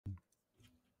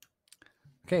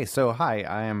Okay, so hi,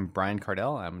 I am Brian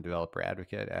Cardell. I'm a developer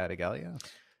advocate at Igalia.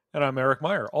 And I'm Eric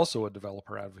Meyer, also a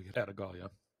developer advocate at Igalia.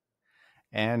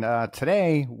 And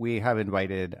today we have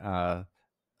invited a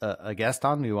guest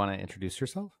on. Do you want to introduce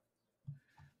yourself?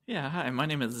 Yeah, hi, my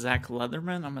name is Zach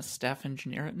Leatherman. I'm a staff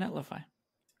engineer at Netlify.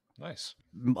 Nice.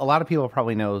 A lot of people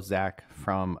probably know Zach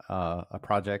from a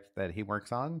project that he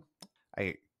works on.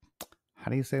 How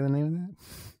do you say the name of that?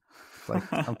 It's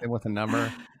like something with a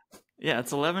number. Yeah,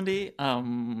 it's 11D.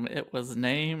 It was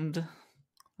named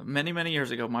many, many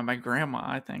years ago by my grandma,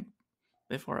 I think,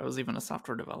 before I was even a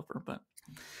software developer. But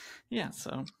yeah,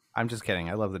 so I'm just kidding.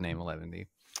 I love the name 11D.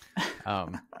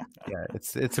 Yeah,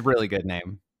 it's a really good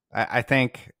name. I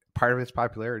think part of its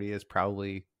popularity is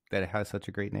probably that it has such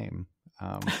a great name.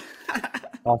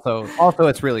 Also,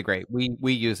 it's really great.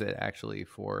 We use it actually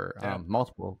for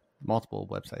multiple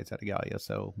websites at Igalia.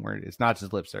 So it's not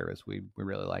just lip service. We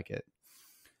really like it.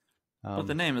 But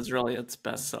the name is really its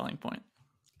best selling point.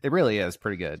 It really is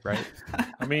pretty good, right?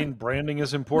 I mean, branding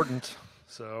is important.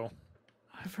 So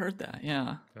I've heard that.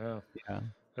 Yeah. Yeah.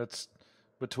 It's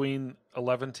between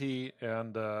 11T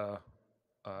and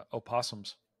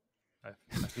opossums. I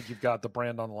think you've got the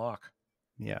brand on lock.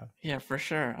 Yeah. Yeah, for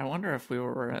sure. I wonder if we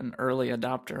were an early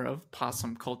adopter of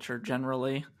possum culture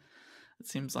generally. It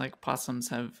seems like possums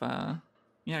have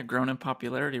grown in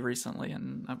popularity recently,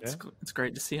 and it's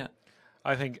great to see it.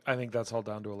 I think that's all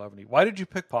down to 11. Why did you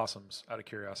pick possums, out of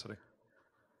curiosity?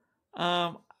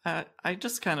 I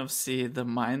just kind of see the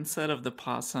mindset of the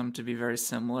possum to be very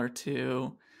similar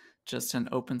to just an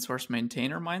open source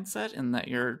maintainer mindset, in that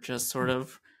you're just sort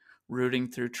of rooting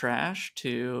through trash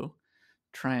to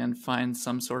try and find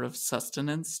some sort of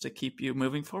sustenance to keep you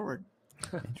moving forward.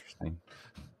 Interesting.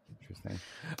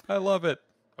 I love it.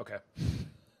 Okay.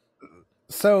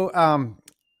 So,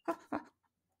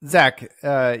 Zach,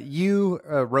 you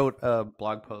wrote a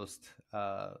blog post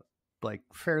like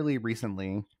fairly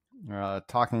recently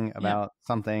talking about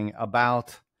something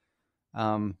about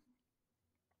some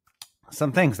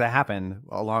things that happened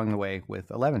along the way with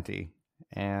 11T.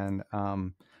 And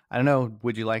I don't know,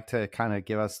 would you like to kind of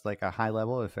give us like a high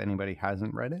level if anybody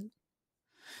hasn't read it?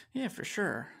 Yeah, for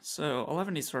sure. So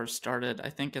 11D sort of started, I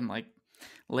think, in like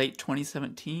late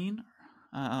 2017.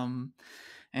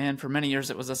 And for many years,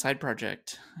 it was a side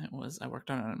project. I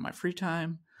worked on it in my free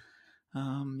time.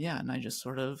 And I just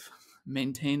sort of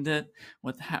maintained it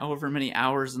with however many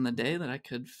hours in the day that I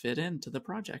could fit into the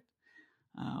project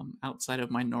outside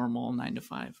of my normal 9 to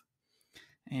 5.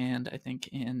 And I think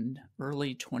in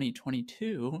early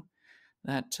 2022,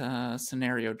 that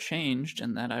scenario changed,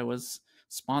 and that I was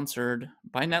sponsored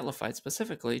by Netlify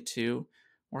specifically to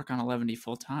work on 11D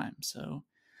full time. So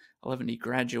 11D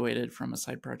graduated from a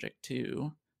side project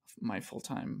to my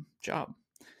full-time job.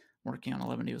 Working on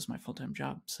 11D was my full-time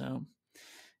job. So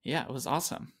yeah, it was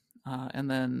awesome. And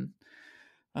then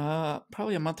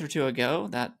probably a month or two ago,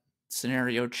 that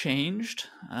scenario changed.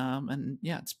 And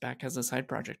yeah, it's back as a side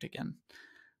project again.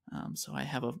 So I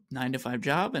have a 9 to 5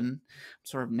 job, and I'm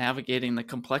sort of navigating the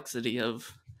complexity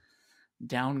of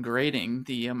downgrading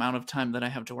the amount of time that I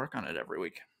have to work on it every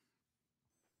week.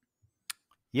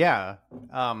 Yeah.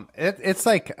 It's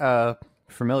like a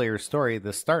familiar story,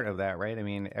 the start of that, right? I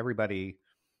mean, everybody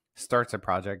starts a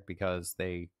project because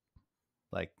they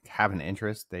like have an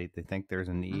interest. They think there's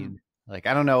a need. Like,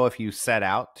 I don't know if you set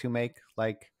out to make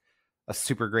like a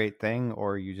super great thing,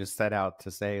 or you just set out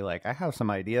to say like, I have some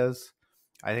ideas.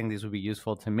 I think these would be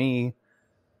useful to me.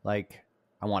 Like,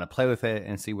 I want to play with it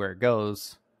and see where it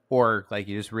goes. Or like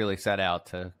you just really set out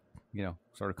to,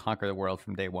 sort of conquer the world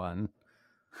from day one.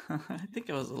 I think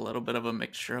it was a little bit of a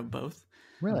mixture of both.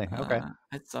 Really? Okay.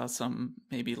 I saw some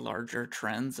maybe larger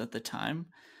trends at the time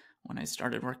when I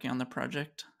started working on the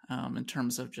project, in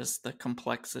terms of just the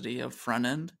complexity of front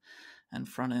end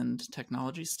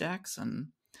technology stacks, and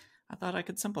I thought I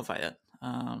could simplify it.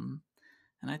 And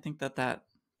I think that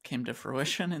came to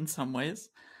fruition in some ways.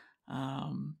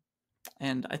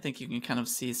 And I think you can kind of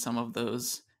see some of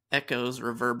those echoes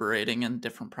reverberating in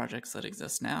different projects that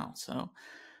exist now. So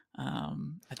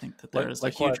I think that there is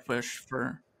a huge push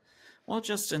for, well,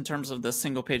 just in terms of the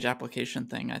single page application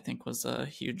thing, I think was a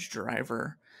huge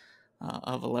driver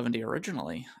of 11D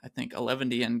originally. I think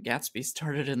 11D and Gatsby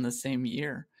started in the same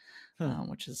year,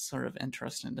 which is sort of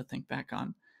interesting to think back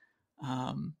on.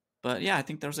 But yeah, I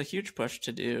think there was a huge push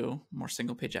to do more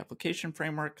single page application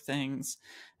framework things,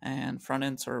 and front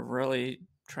end sort of really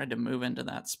tried to move into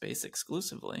that space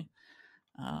exclusively.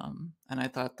 And I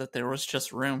thought that there was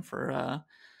just room for a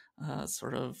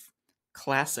sort of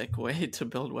classic way to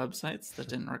build websites that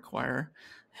didn't require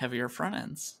heavier front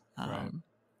ends.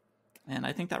 And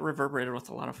I think that reverberated with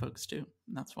a lot of folks too.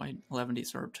 And that's why 11D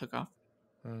sort of took off.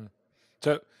 Mm.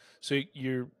 So, so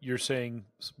you're saying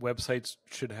websites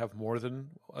should have more than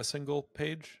a single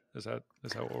page? Is that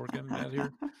what we're getting at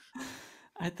here?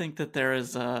 I think that there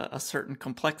is a certain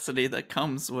complexity that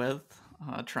comes with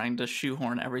trying to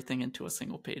shoehorn everything into a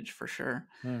single page for sure.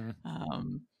 Mm.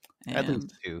 Um, At least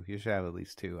and two. You should have at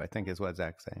least two, I think is what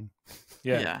Zach's saying.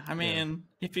 Yeah. yeah, I Yeah. mean,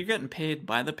 if you're getting paid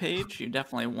by the page, you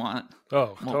definitely want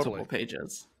Oh, multiple totally.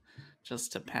 pages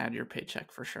just to pad your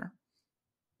paycheck for sure.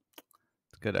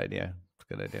 It's a good idea. It's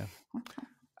a good idea.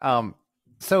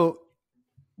 So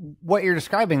what you're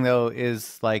describing though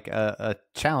is like a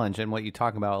challenge, and what you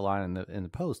talk about a lot in the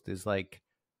post is like,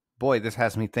 boy, this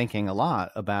has me thinking a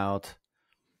lot about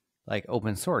like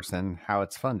open source and how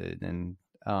it's funded, and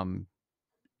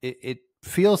it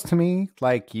feels to me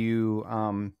like you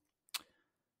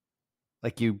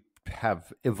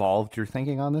have evolved your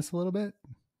thinking on this a little bit.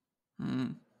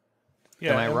 Mm.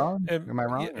 Yeah. Am I wrong? And, Am I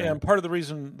wrong? yeah, and part of the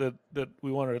reason that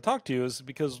we wanted to talk to you is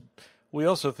because we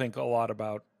also think a lot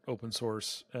about open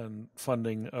source and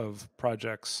funding of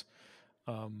projects.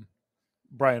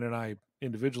 Brian and I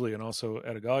individually, and also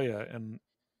at Igalia, and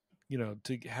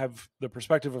to have the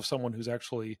perspective of someone who's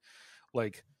actually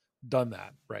like done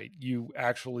that, right? You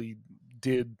actually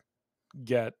did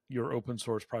get your open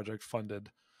source project funded,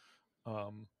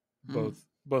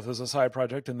 both as a side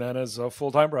project and then as a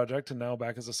full-time project, and now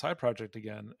back as a side project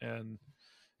again. And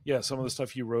yeah, some of the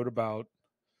stuff you wrote about,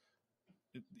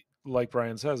 like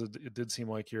Brian says, it did seem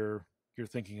like your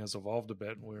thinking has evolved a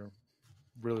bit, and we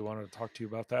really wanted to talk to you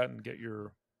about that and get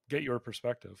your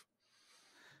perspective.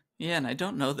 Yeah, and I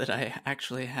don't know that I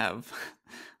actually have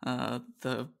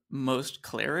the most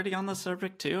clarity on the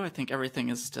subject too. I think everything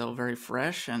is still very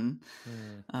fresh, and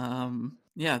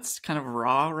yeah, it's kind of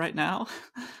raw right now.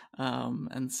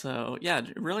 And so, yeah,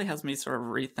 it really has me sort of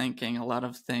rethinking a lot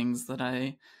of things that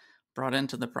I brought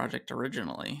into the project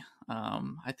originally.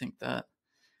 I think that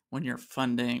when you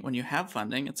have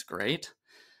funding, it's great,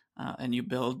 and you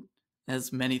build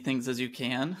as many things as you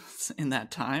can in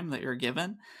that time that you're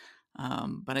given.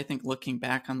 But I think looking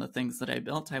back on the things that I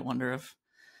built, I wonder if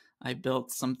I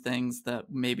built some things that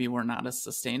maybe were not as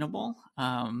sustainable,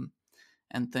 and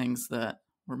things that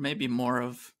were maybe more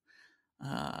of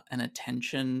an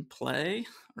attention play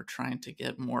or trying to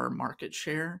get more market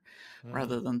share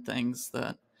rather than things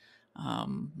that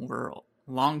were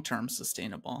long-term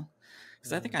sustainable.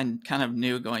 Because I think I kind of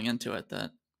knew going into it that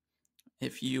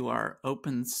if your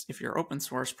open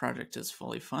source project is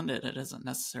fully funded, it isn't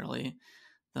necessarily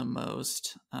the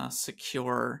most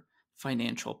secure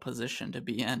financial position to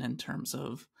be in terms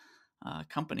of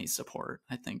company support.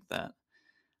 I think that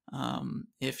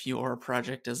if your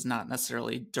project is not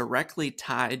necessarily directly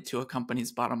tied to a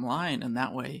company's bottom line, and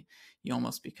that way you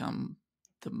almost become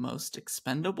the most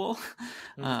expendable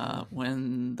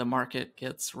when the market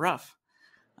gets rough.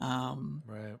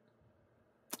 Right.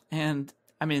 And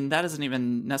I mean, that isn't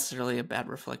even necessarily a bad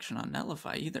reflection on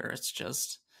Netlify either. It's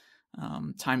just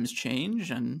times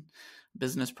change and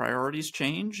business priorities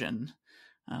change, and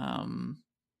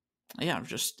yeah,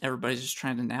 just everybody's just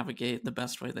trying to navigate the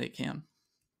best way they can.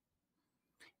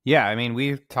 Yeah, I mean,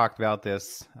 we've talked about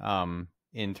this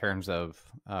in terms of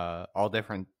all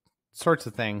different sorts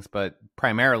of things, but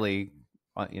primarily,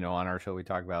 on our show, we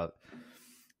talk about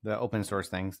the open source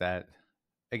things that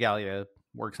Igalia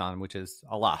works on, which is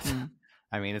a lot.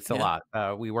 I mean, it's a lot.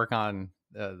 We work on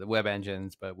the web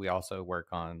engines, but we also work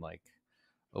on like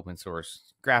open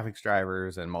source graphics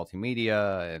drivers and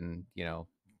multimedia, and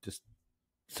just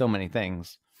so many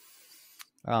things.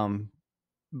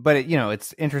 But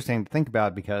it's interesting to think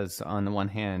about, because on the one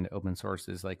hand, open source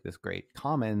is like this great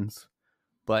commons,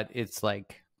 but it's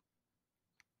like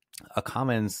a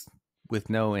commons with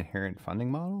no inherent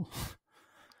funding model.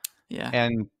 Yeah.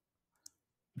 And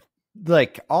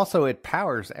like also it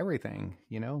powers everything,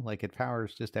 like it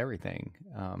powers just everything.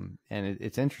 And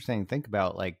it's interesting to think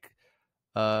about, like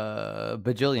a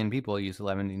bajillion people use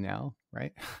 11D now,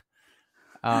 right?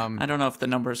 I don't know if the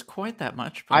number is quite that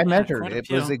much, but I yeah, measured quite a it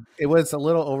few. it was a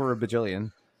little over a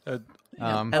bajillion. Yeah,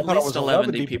 I at thought it least was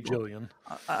 11 11 people. bajillion.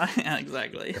 Yeah,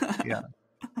 exactly. Yeah.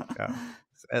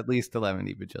 At least 11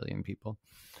 bajillion people.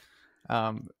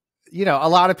 A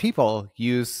lot of people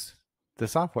use the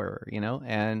software,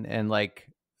 and like,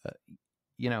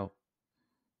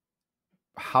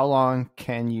 how long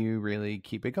can you really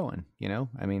keep it going?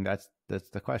 I mean, that's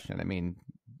the question. I mean,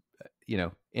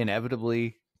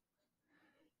 inevitably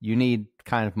you need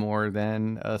kind of more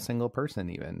than a single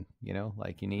person, even,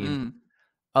 like you need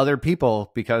other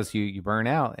people, because you burn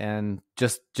out. And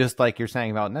just like you're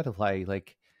saying about Netlify,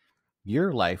 like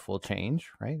your life will change,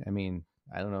 right? I mean,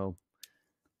 I don't know,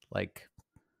 like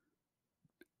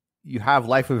you have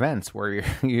life events where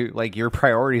you like your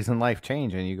priorities in life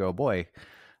change, and you go, boy,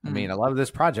 I mean, I love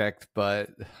this project, but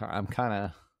I'm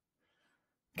kind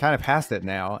of past it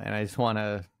now, and I just want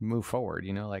to move forward.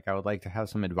 Like I would like to have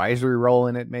some advisory role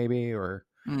in it, maybe, or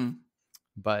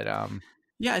but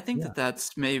Yeah, I think yeah, that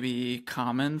that's maybe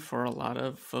common for a lot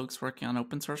of folks working on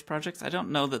open source projects. I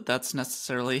don't know that that's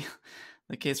necessarily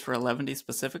the case for 11D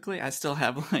specifically. I still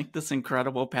have like this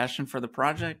incredible passion for the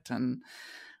project and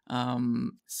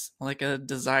like a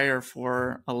desire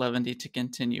for 11D to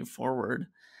continue forward.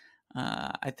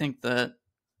 I think that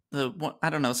I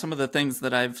don't know, some of the things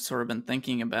that I've sort of been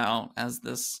thinking about as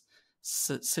this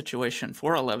situation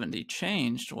for 11D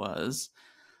changed was,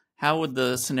 how would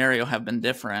the scenario have been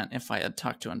different if I had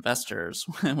talked to investors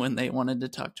when they wanted to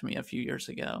talk to me a few years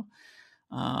ago?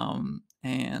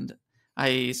 And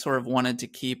I sort of wanted to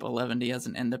keep 11D as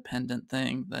an independent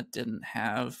thing that didn't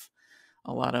have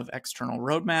a lot of external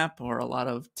roadmap or a lot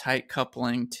of tight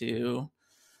coupling to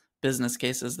business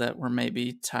cases that were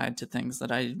maybe tied to things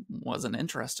that I wasn't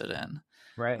interested in,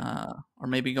 right. or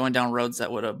maybe going down roads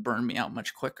that would have burned me out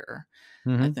much quicker. I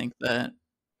Mm-hmm. think that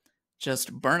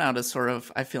just burnout is sort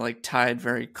of, I feel like, tied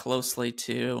very closely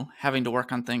to having to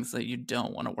work on things that you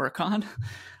don't want to work on.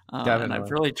 And I've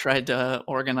Definitely. really tried to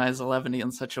organize 11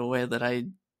 in such a way that I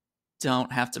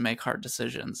don't have to make hard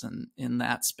decisions in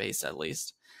that space, at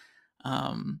least.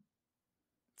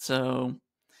 So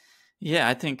yeah,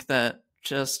 I think that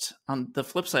just on the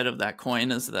flip side of that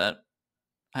coin is that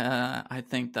I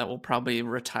think that we'll probably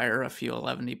retire a few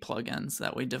 11D plugins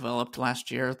that we developed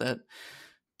last year that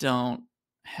don't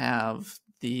have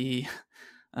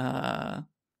uh,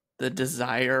 the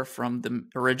desire from the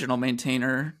original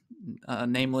maintainer,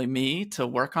 namely me, to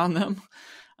work on them.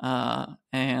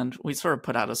 And we sort of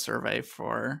put out a survey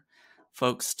for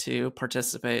folks to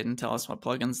participate and tell us what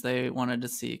plugins they wanted to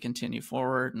see continue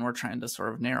forward. And we're trying to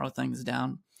sort of narrow things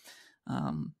down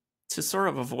to sort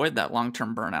of avoid that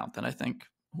long-term burnout that I think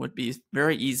would be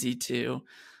very easy to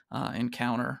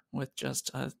encounter with just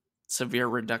a severe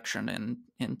reduction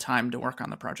in time to work on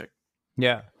the project.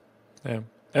 Yeah. Yeah.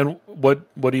 And what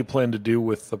do you plan to do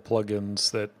with the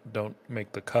plugins that don't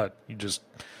make the cut? You just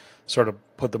sort of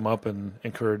put them up and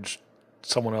encourage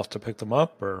someone else to pick them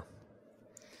up, or?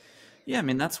 Yeah, I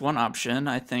mean, that's one option.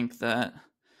 I think that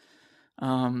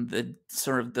the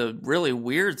sort of the really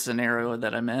weird scenario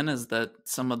that I'm in is that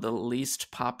some of the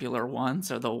least popular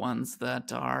ones are the ones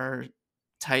that are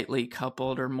tightly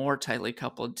coupled or more tightly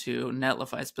coupled to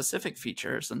Netlify specific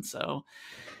features. And so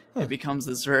it becomes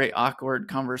this very awkward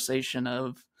conversation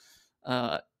of,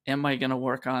 am I going to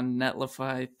work on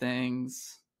Netlify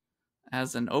things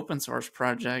as an open source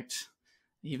project,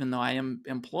 even though I am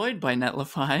employed by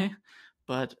Netlify,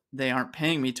 but they aren't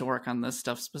paying me to work on this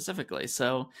stuff specifically.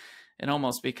 So it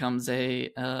almost becomes a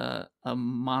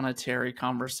monetary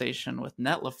conversation with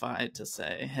Netlify to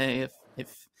say, hey,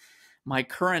 if my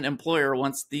current employer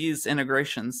wants these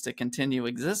integrations to continue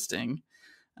existing,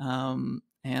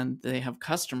 and they have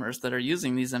customers that are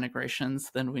using these integrations,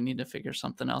 then we need to figure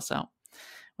something else out,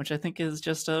 which I think is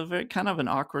just a very kind of an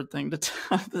awkward thing to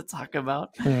to talk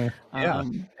about. Yeah.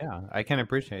 Um, Yeah. I can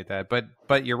appreciate that,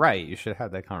 but you're right. You should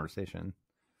have that conversation.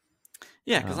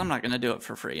 yeah, because I'm not going to do it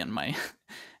for free in my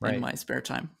Right. spare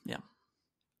time. Yeah.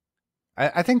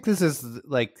 I think this is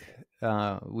like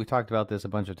we talked about this a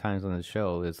bunch of times on the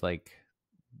show. Is like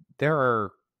there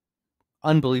are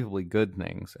unbelievably good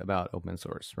things about open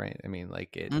source, right? I mean,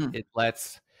 like it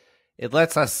lets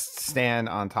us stand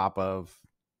on top of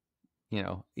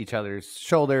each other's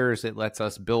shoulders. It lets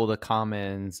us build a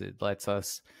commons. It lets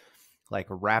us like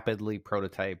rapidly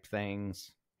prototype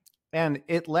things, and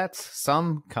it lets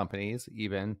some companies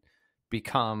even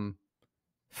become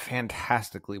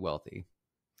fantastically wealthy,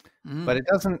 but it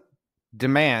doesn't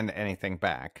demand anything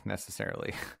back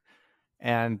necessarily.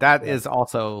 And that is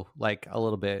also like a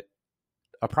little bit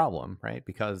a problem, right?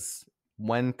 Because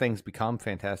when things become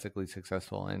fantastically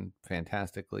successful and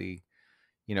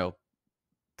you know,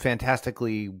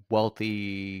 fantastically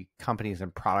wealthy companies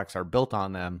and products are built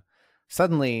on them,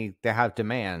 suddenly they have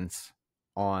demands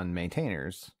on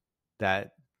maintainers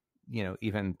that,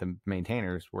 even the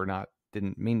maintainers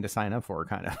didn't mean to sign up for,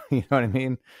 kind of. You know what I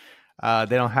mean?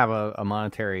 They don't have a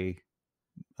monetary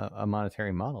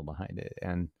model behind it,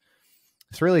 and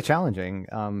it's really challenging.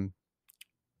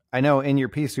 I know in your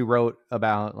piece you wrote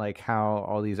about like how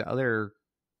all these other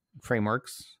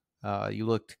frameworks, you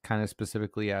looked kind of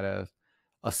specifically at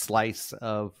a slice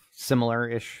of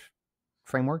similar-ish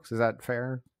frameworks. Is that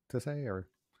fair to say? Or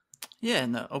Yeah,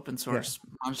 in the open yeah, source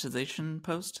monetization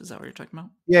post, is that what you're talking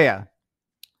about? yeah.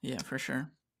 Yeah, for sure.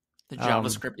 The Um,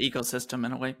 JavaScript ecosystem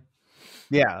in a way.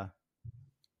 yeah.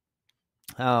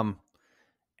 Um,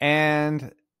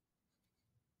 and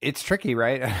it's tricky,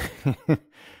 right?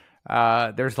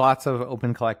 There's lots of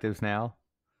open collectives now.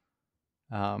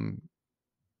 Um,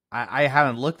 I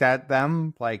haven't looked at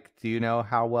them. Like, do you know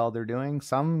how well they're doing?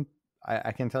 Some,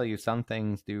 I can tell you some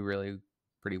things do really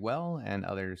pretty well and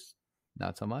others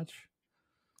not so much.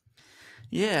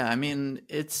 Yeah, I mean,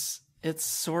 it's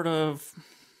sort of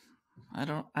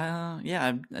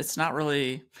yeah, it's not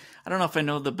really. I don't know if I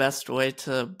know the best way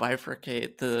to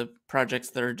bifurcate the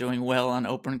projects that are doing well on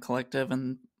Open Collective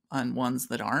and on ones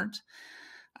that aren't.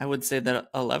 I would say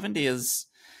that 11D is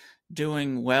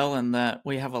doing well in that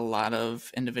we have a lot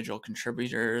of individual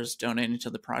contributors donating to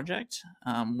the project,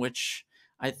 which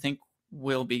I think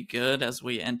will be good as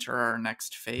we enter our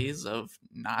next phase of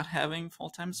not having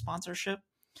full-time sponsorship.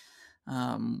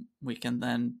 We can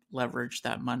then leverage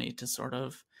that money to sort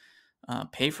of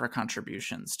pay for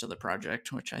contributions to the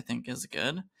project, which I think is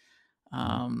good.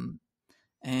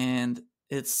 And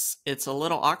it's a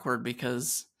little awkward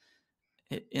because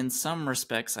in some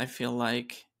respects, I feel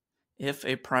like if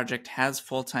a project has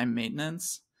full-time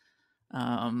maintenance,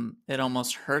 it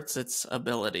almost hurts its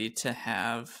ability to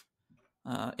have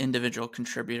individual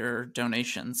contributor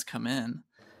donations come in.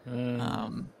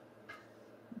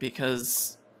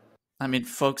 Because I mean,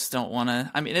 folks don't want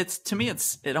to. I mean, it's to me,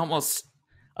 it almost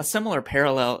a similar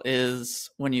parallel is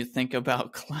when you think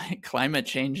about climate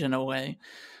change in a way,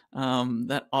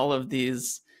 that all of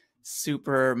these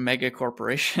super mega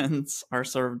corporations are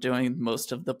sort of doing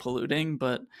most of the polluting,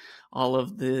 but all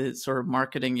of the sort of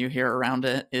marketing you hear around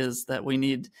it is that we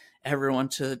need everyone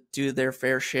to do their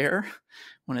fair share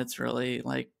when it's really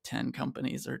like 10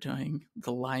 companies are doing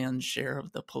the lion's share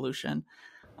of the pollution.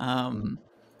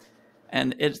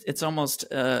 And it's almost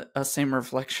a same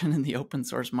reflection in the open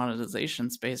source monetization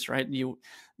space, right?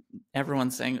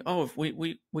 Everyone's saying, oh, if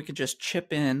we could just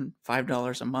chip in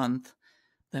 $5 a month,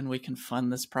 then we can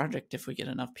fund this project if we get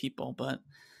enough people. But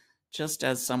just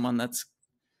as someone that's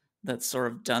sort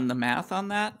of done the math on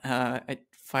that,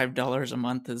 $5 a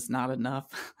month is not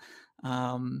enough.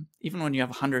 Even when you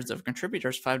have hundreds of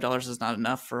contributors, $5 is not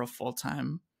enough for a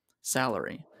full-time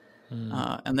salary.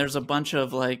 And there's a bunch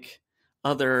of like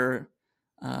other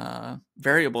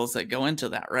variables that go into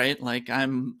that, right? Like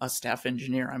I'm a staff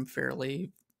engineer. I'm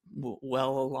fairly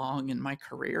well along in my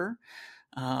career.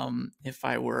 If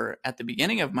I were at the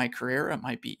beginning of my career, it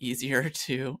might be easier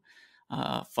to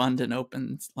fund and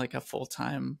open like a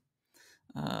full-time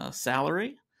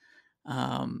salary.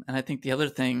 And I think the other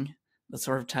thing that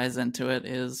sort of ties into it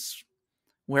is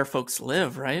where folks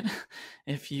live, right?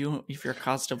 If your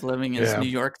cost of living is New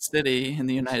York City in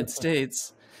the United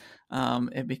States,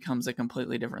 it becomes a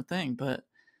completely different thing. But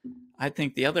I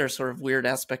think the other sort of weird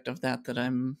aspect of that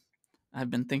I've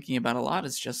been thinking about a lot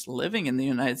is just living in the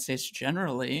United States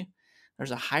generally.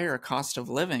 There's a higher cost of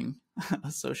living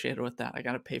associated with that. I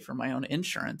got to pay for my own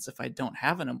insurance if I don't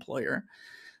have an employer.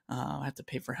 I have to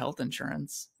pay for health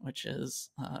insurance, which is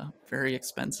very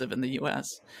expensive in the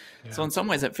U.S. Yeah. So in some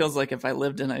ways, it feels like if I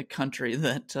lived in a country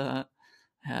that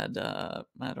had,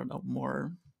 I don't know,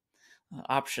 more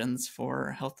options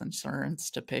for health insurance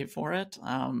to pay for it,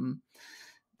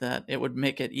 that it would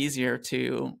make it easier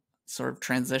to sort of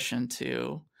transition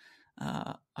to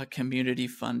a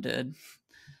community-funded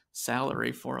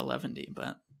salary for 11D.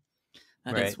 But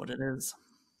that is what it is.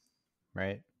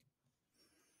 Right.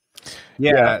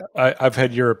 Yeah, I've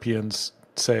had Europeans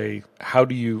say, how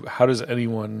does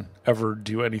anyone ever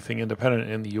do anything independent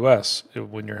in the U.S.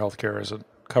 when your healthcare isn't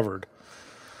covered?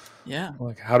 Yeah.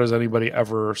 Like, how does anybody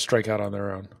ever strike out on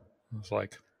their own? It's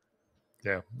like,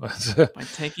 yeah. By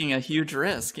taking a huge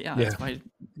risk. Yeah.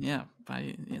 Yeah.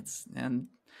 And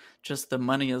just the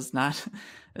money is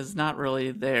not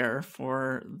really there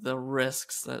for the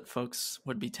risks that folks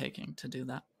would be taking to do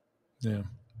that. Yeah.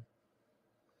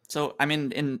 So, I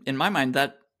mean, in my mind,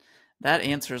 that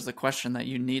answers the question that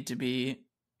you need to be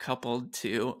coupled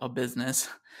to a business.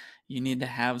 You need to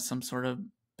have some sort of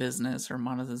business or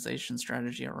monetization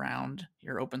strategy around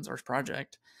your open source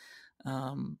project.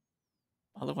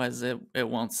 Otherwise, it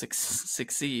won't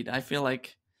succeed. I feel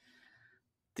like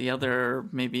the other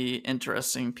maybe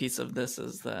interesting piece of this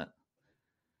is that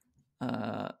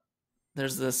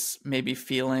there's this maybe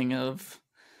feeling of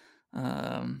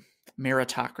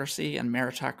meritocracy, and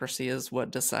meritocracy is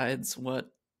what decides what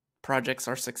projects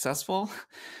are successful.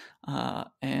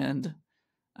 And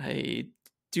I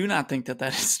do not think that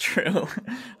is true.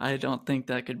 I don't think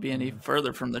that could be any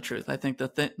further from the truth. I think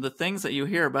the things that you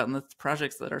hear about in the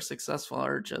projects that are successful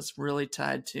are just really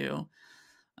tied to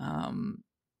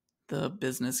the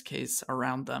business case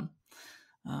around them,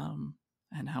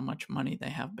 and how much money they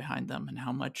have behind them and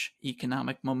how much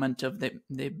economic momentum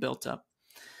they built up.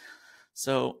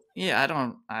 So yeah, I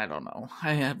don't know.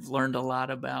 I have learned a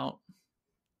lot about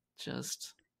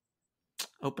just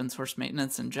open source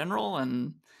maintenance in general,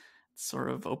 and sort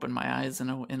of opened my eyes in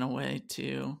a way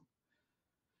to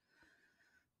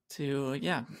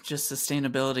yeah, just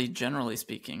sustainability generally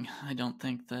speaking. I don't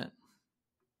think that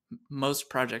most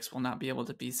projects will not be able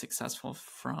to be successful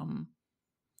from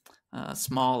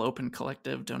small open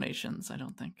collective donations. I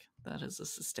don't think that is a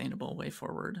sustainable way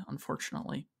forward,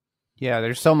 unfortunately. Yeah,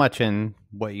 there's so much in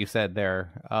what you said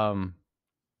there.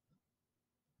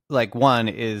 Like one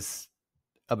is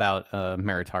about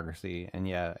meritocracy, and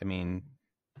yeah, I mean,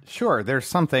 sure, there's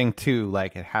something to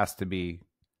like it has to be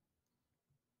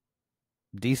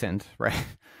decent, right?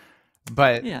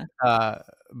 But Yeah.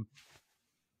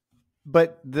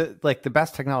 But the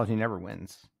best technology never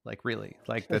wins. Like really,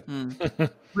 like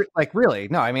Mm. like really.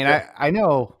 No, I mean, Yeah. I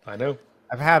know. I know.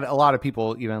 I've had a lot of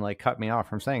people even like cut me off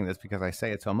from saying this because I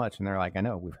say it so much, and they're like, "I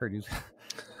know, we've heard you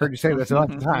say this a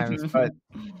bunch of times,"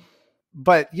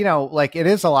 but you know, like it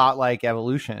is a lot like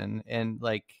evolution, and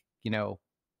like you know,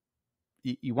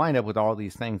 you wind up with all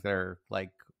these things that are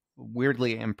like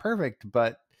weirdly imperfect,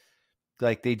 but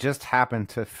like they just happen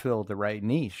to fill the right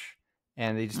niche,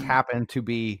 and they just Mm. happen to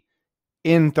be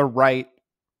in the right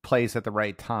place at the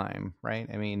right time, right?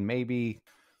 I mean, maybe,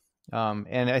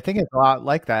 and I think it's a lot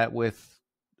like that with,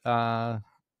 you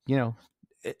know,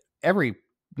 every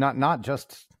not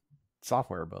just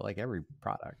software, but like every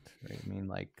product, right? I mean,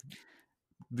 like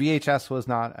VHS was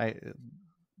not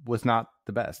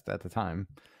the best at the time,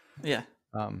 Yeah.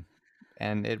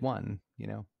 and it won, you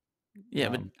know. Yeah,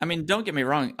 but I mean, don't get me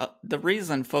wrong. The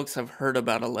reason folks have heard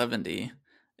about 11D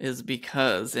is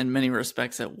because, in many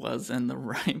respects, it was in the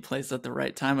right place at the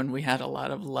right time, and we had a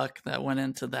lot of luck that went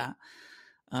into that.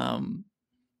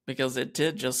 Because it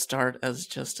did just start as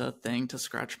just a thing to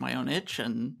scratch my own itch,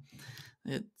 and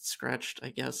it scratched, I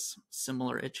guess,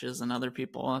 similar itches in other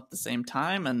people at the same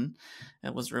time. And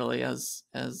it was really as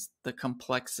the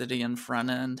complexity in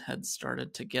front end had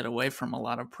started to get away from a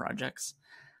lot of projects.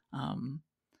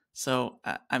 So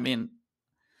I mean,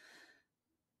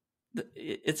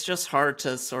 it's just hard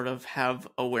to sort of have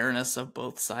awareness of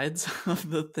both sides of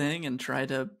the thing and try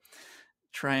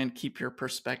and keep your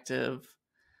perspective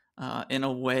in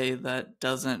a way that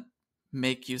doesn't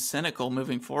make you cynical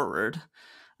moving forward.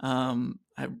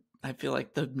 I feel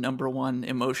like the number one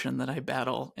emotion that I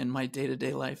battle in my day to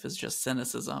day life is just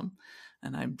cynicism,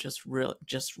 and I'm just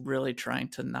really trying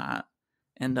to not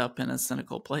end up in a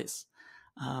cynical place.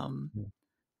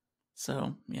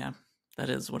 So yeah, that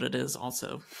is what it is.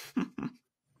 Also,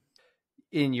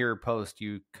 In your post,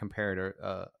 you compared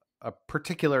a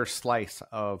particular slice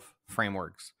of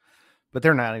frameworks, but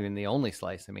they're not even the only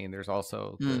slice. I mean, there's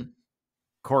also the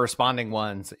corresponding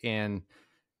ones in,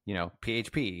 you know,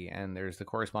 PHP, and there's the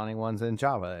corresponding ones in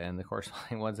Java and the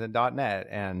corresponding ones in .NET.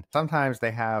 And sometimes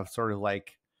they have sort of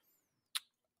like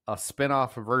a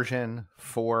spin-off version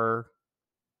for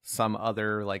some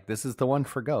other, like this is the one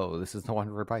for Go, this is the one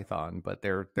for Python, but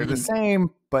they're the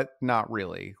same, but not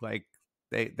really. Like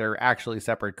they're actually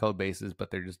separate code bases,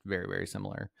 but they're just very, very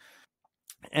similar.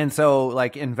 And so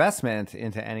like investment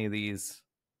into any of these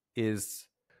is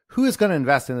who is going to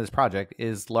invest in this project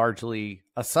is largely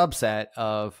a subset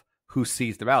of who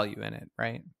sees the value in it,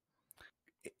 right?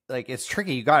 Like it's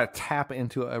tricky. You got to tap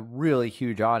into a really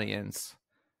huge audience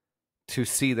to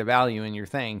see the value in your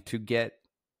thing to get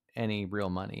any real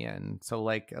money in. So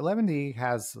like 11D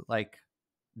has like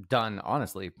done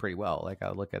honestly pretty well. Like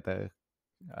I look at the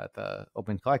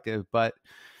Open Collective, but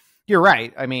you're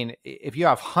right. I mean, if you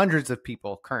have hundreds of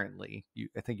people currently,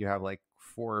 I think you have like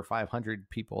 400 or 500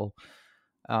 people,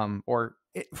 or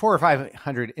 400 or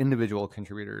 500 individual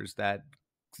contributors that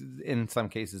in some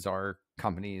cases are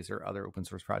companies or other open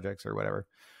source projects or whatever.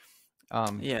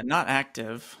 Yeah, not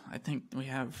active. I think we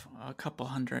have a couple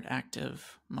hundred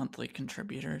active monthly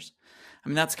contributors. I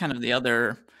mean, that's kind of the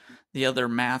other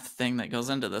math thing that goes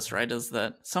into this, right? Is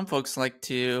that some folks like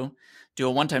to do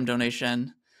a one-time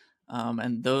donation,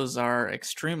 and those are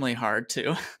extremely hard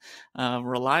to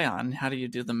rely on. How do you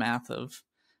do the math of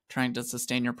trying to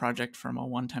sustain your project from a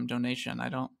one-time donation?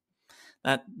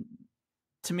 That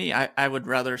to me, I would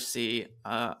rather see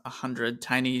 100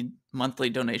 tiny monthly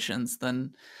donations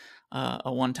than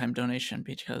a one-time donation,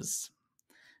 because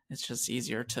it's just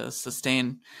easier to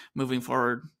sustain moving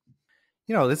forward.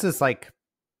 You know, this is like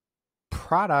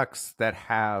products that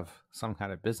have some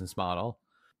kind of business model.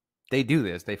 They do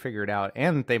this, they figure it out,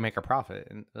 and they make a profit.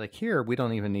 And like here, we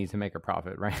don't even need to make a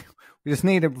profit, right? We just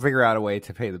need to figure out a way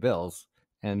to pay the bills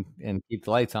and keep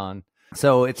the lights on.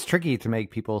 So it's tricky to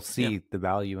make people see the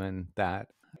value in that.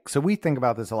 So we think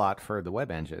about this a lot for the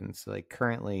web engines. Like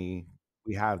currently,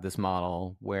 we have this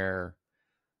model where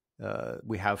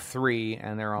we have 3,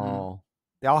 and they all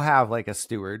have like a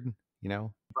steward,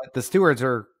 but the stewards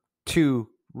are 2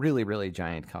 really, really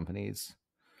giant companies.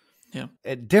 Yeah.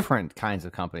 Different kinds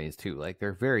of companies too. Like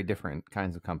they're very different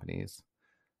kinds of companies,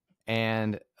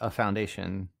 and a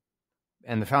foundation,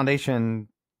 and the foundation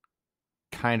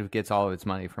kind of gets all of its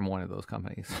money from one of those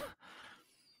companies.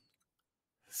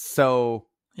 So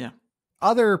yeah,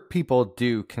 other people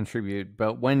do contribute,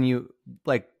 but when you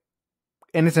like,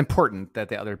 and it's important that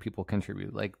the other people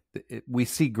contribute. Like we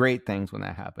see great things when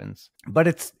that happens, but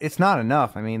it's not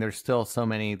enough. I mean, there's still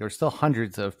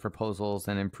hundreds of proposals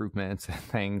and improvements and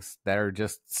things that are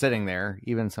just sitting there,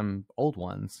 even some old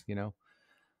ones, we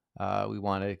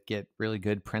want to get really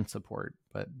good print support,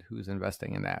 but who's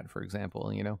investing in that, for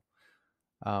example,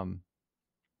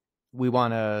 we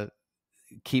want to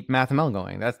keep MathML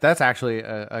going. That's actually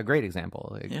a great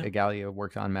example. Yeah. Igalia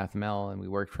worked on MathML, and we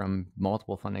worked from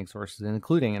multiple funding sources,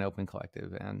 including an open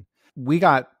collective. And we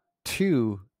got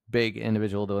 2 big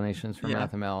individual donations from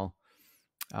MathML,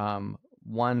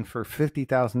 one for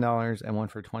 $50,000 and one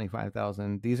for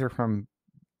 $25,000. These are from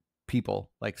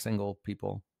people, like single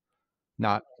people,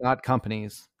 not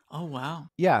companies. Oh, wow.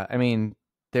 Yeah, I mean,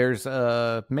 there's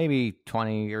maybe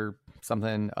 20 or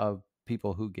something of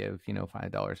people who give,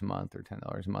 $5 a month or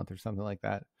 $10 a month or something like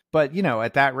that. But,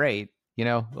 at that rate,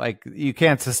 like you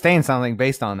can't sustain something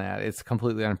based on that. It's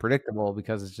completely unpredictable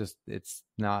because it's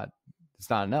not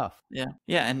enough. Yeah.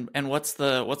 Yeah. And what's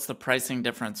the pricing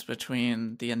difference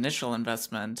between the initial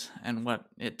investment and what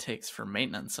it takes for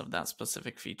maintenance of that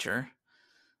specific feature?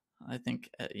 I think,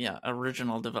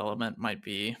 original development might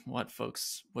be what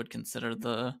folks would consider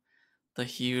the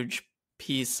huge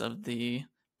piece of the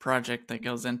project that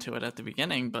goes into it at the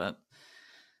beginning, but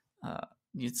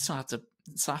you still have to.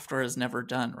 Software is never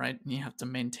done, right? You have to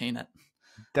maintain it.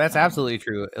 That's absolutely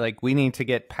true. Like we need to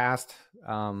get past,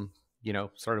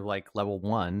 sort of like level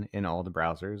 1 in all the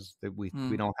browsers. That we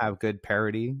don't have good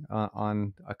parity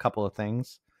on a couple of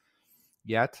things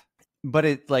yet, but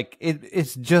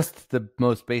it's just the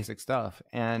most basic stuff,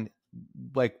 and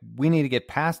like we need to get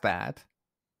past that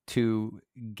to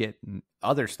get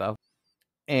other stuff.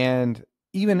 And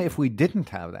even if we didn't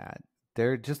have that,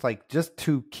 they're just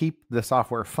to keep the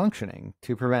software functioning,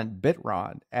 to prevent bit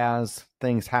rot as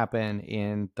things happen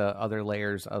in the other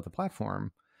layers of the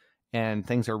platform and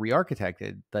things are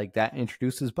re-architected, like that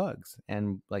introduces bugs,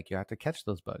 and like you have to catch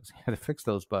those bugs, you have to fix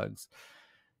those bugs,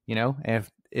 and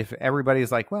if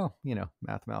everybody's like, well,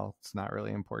 MathML, it's not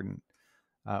really important,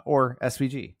 or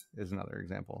SVG is another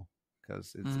example,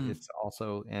 because it's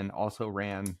also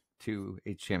ran to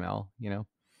HTML.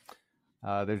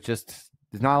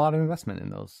 There's not a lot of investment in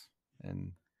those,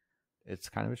 and it's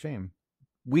kind of a shame.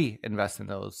 We invest in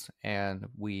those, and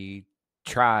we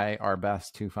try our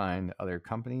best to find other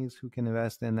companies who can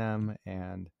invest in them,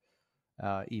 and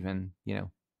even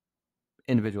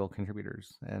individual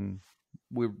contributors. And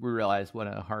we realize what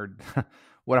a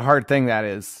hard thing that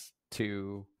is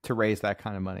to raise that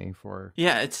kind of money for.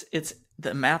 Yeah, it's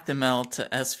the MathML to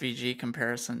SVG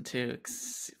comparison too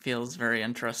feels very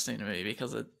interesting to me,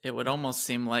 because it would almost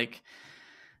seem like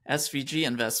SVG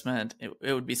investment,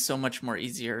 it would be so much more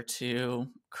easier to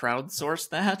crowdsource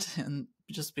that, and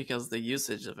just because the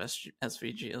usage of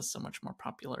SVG is so much more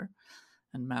popular,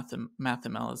 and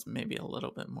MathML is maybe a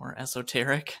little bit more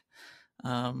esoteric,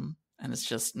 and it's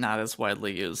just not as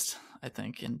widely used, I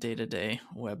think, in day-to-day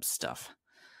web stuff.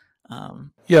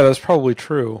 Yeah, that's probably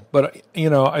true. But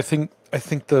I think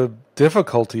the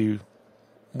difficulty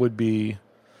would be,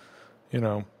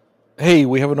 hey,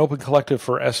 we have an open collective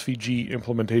for SVG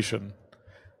implementation,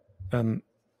 and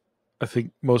I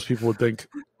think most people would think,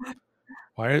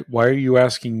 why are you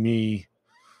asking me?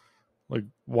 Like,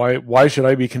 why should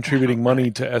I be contributing money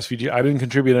to SVG? I didn't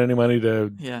contribute any money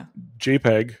to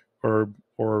JPEG or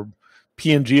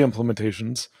PNG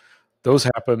implementations. Those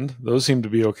happened. Those seem to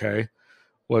be okay.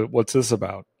 What's this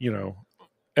about?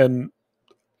 And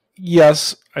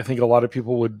yes, I think a lot of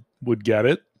people would get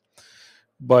it,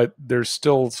 but there's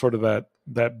still sort of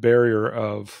that barrier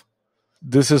of,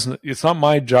 it's not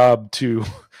my job to,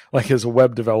 like as a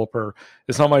web developer,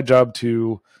 it's not my job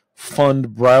to fund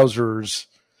browsers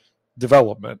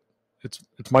development.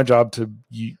 It's my job to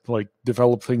like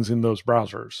develop things in those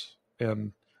browsers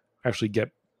and actually get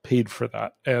paid for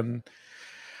that. And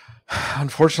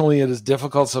unfortunately, it is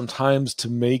difficult sometimes to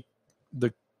make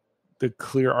the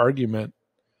clear argument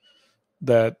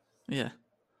that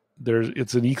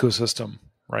it's an ecosystem,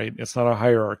 right? It's not a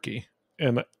hierarchy.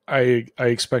 And I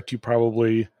expect you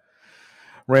probably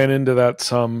ran into that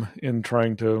some in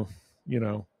trying to,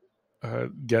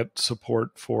 get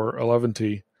support for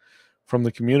 11T from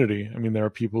the community. I mean, there are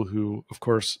people who, of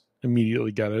course,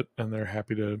 immediately get it, and they're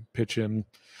happy to pitch in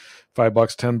 $5,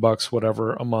 $10,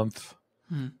 whatever a month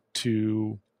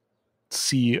to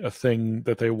see a thing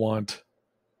that they want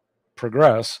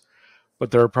progress.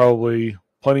 But there are probably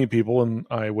plenty of people, and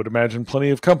I would imagine plenty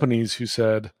of companies who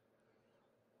said,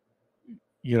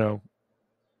 when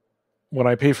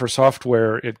I pay for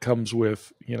software, it comes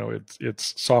with,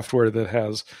 it's software that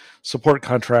has support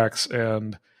contracts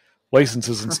and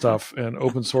licenses and stuff, and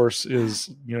open source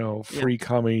is, free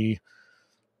commie,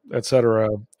 etc.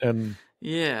 And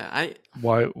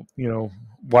why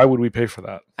would we pay for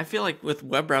that? I feel like with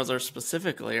web browsers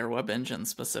specifically, or web engines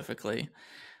specifically,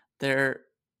 I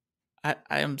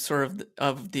am sort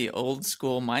of the old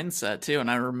school mindset too,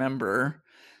 and I remember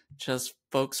just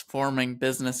folks forming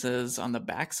businesses on the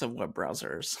backs of web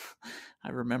browsers. I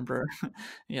remember,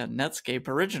 Netscape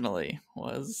originally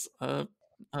was a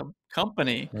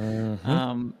company,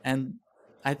 and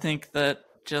I think that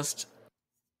just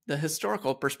the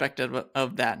historical perspective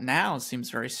of that now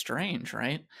seems very strange,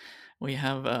 right? We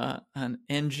have an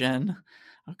engine,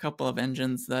 a couple of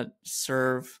engines that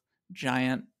serve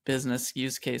giant business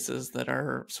use cases that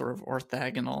are sort of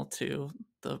orthogonal to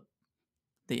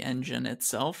the engine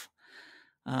itself.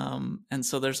 And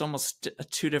so there's almost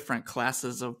two different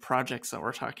classes of projects that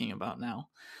we're talking about now,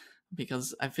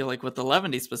 because I feel like with the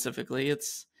Leaventy specifically,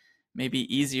 it's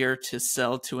maybe easier to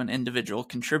sell to an individual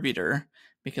contributor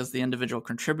because the individual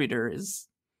contributor is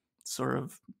sort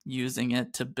of using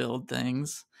it to build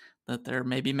things that they're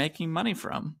maybe making money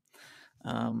from.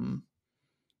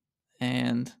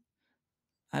 And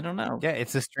I don't know. Yeah,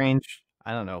 it's a strange,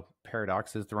 I don't know,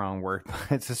 paradox is the wrong word.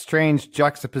 It's a strange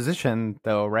juxtaposition,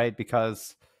 though, right?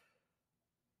 Because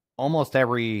almost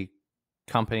every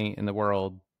company in the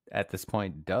world at this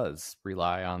point does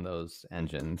rely on those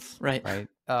engines, right?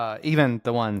 Even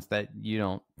the ones that you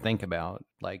don't think about,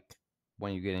 like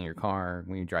when you get in your car,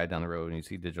 when you drive down the road and you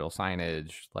see digital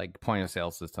signage, like point of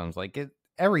sale systems, like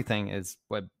everything is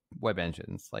web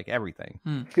engines, like everything.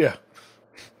 Yeah,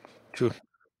 to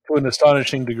an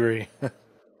astonishing degree.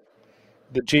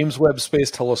 The James Webb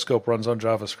Space Telescope runs on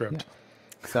JavaScript.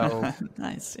 Yeah. So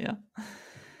nice, yeah.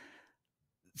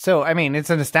 So I mean, it's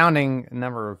an astounding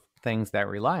number of things that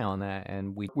rely on that,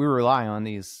 and we rely on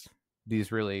these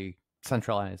really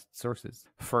centralized sources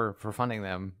for funding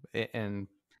them. And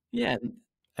yeah,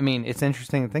 I mean, it's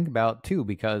interesting to think about too,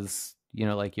 because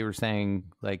like you were saying,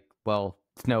 like, well,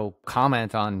 it's no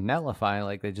comment on Netlify,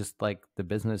 like they just, like, the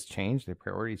business changed, their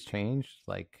priorities changed,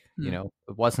 like it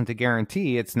wasn't a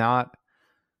guarantee, it's not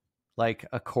like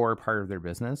a core part of their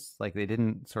business, like they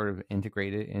didn't sort of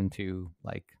integrate it into,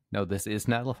 like, no, this is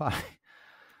Netlify.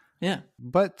 Yeah.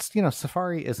 But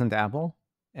Safari isn't Apple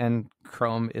and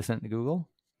Chrome isn't Google.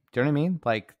 Do you know what I mean?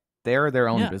 Like, they're their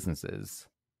own businesses.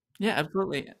 Yeah,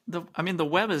 absolutely. The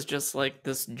web is just like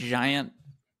this giant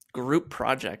group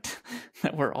project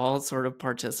that we're all sort of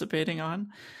participating on,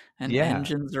 and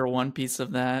engines are one piece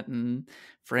of that, and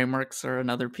frameworks are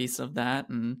another piece of that,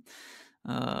 and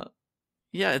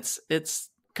it's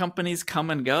companies come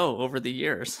and go over the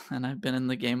years, and I've been in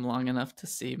the game long enough to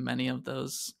see many of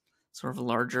those sort of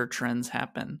larger trends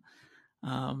happen.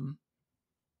 And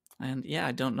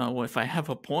I don't know if I have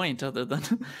a point other than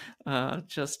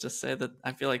just to say that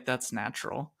I feel like that's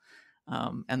natural.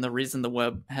 And the reason the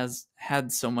web has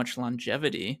had so much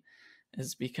longevity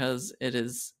is because it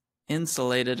is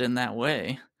insulated in that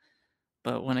way.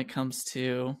 But when it comes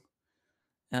to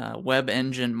web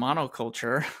engine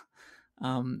monoculture,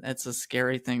 it's a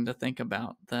scary thing to think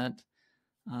about, that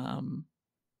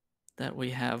we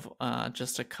have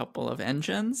just a couple of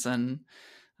engines, and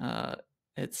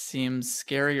it seems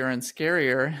scarier and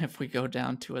scarier if we go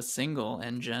down to a single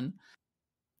engine,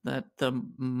 that the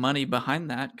money behind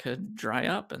that could dry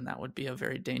up, and that would be a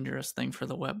very dangerous thing for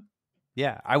the web.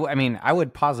 Yeah, I mean, I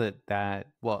would posit that,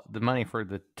 well, the money for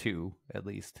the two, at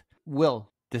least,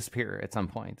 will disappear at some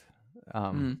point.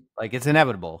 Like, it's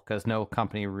inevitable, because no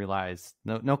company remains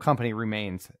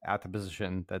at the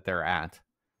position that they're at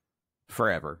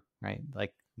forever, right?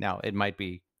 Like, now it might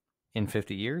be in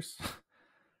 50 years,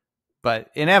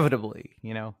 but inevitably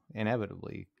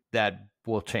that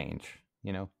will change.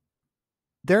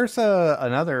 There's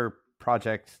another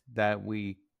project that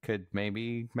we could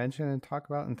maybe mention and talk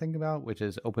about and think about, which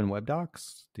is Open Web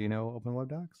Docs. Do you know Open Web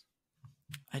Docs?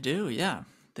 I do, yeah.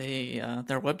 They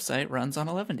their website runs on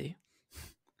Eleventy.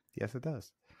 Yes, it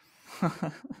does.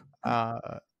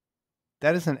 That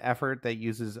is an effort that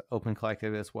uses Open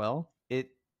Collective as well.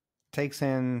 It takes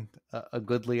in a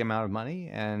goodly amount of money,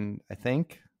 and I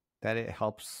think that it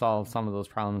helps solve some of those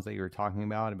problems that you were talking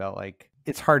about, like,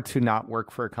 it's hard to not work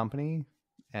for a company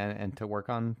and to work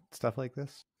on stuff like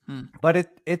this. Hmm. But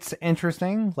it's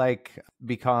interesting, like,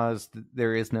 because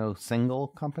there is no single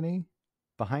company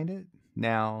behind it.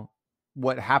 Now,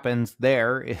 what happens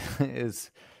there is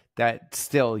that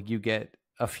still you get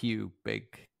a few big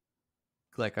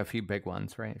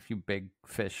ones, right? A few big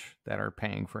fish that are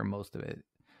paying for most of it.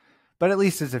 But at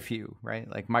least it's a few, right?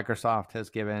 Like Microsoft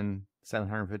has given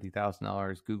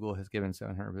 $750,000, Google has given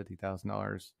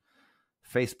 $750,000,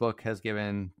 Facebook has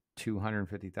given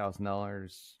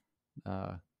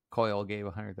 $250,000. Coil gave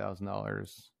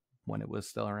 $100,000 when it was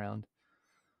still around.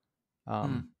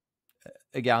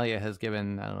 Igalia has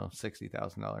given, I don't know,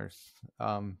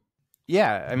 $60,000.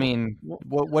 Yeah, I mean,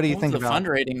 what do you think about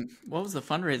fundraising? What was the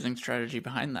fundraising strategy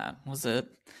behind that?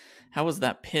 How was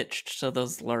that pitched to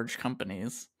those large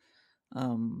companies?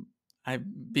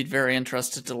 I'd be very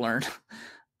interested to learn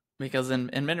because in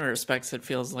many respects it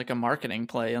feels like a marketing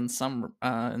play in some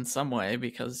way,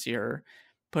 because you're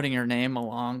putting your name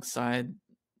alongside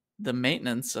the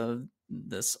maintenance of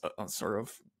this sort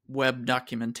of web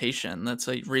documentation that's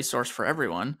a resource for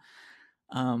everyone.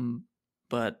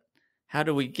 But how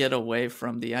do we get away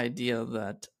from the idea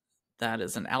that that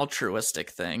is an altruistic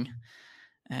thing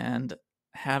and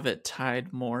have it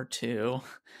tied more to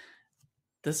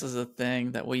this is a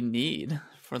thing that we need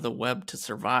for the web to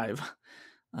survive?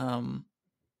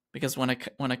 Because when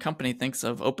a company thinks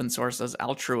of open source as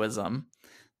altruism,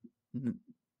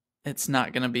 it's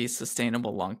not going to be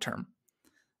sustainable long term.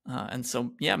 And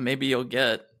so, yeah, maybe you'll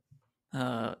get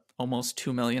almost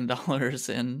 $2 million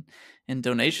in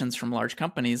donations from large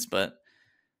companies, but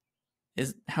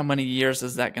how many years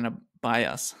is that going to buy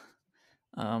us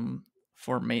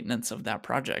for maintenance of that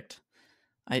project?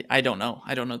 I don't know.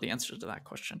 I don't know the answer to that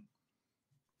question.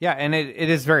 Yeah, and it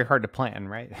is very hard to plan,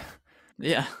 right?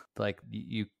 Yeah. Like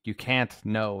you can't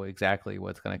know exactly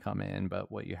what's going to come in,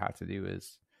 but what you have to do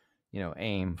is,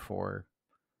 aim for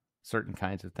certain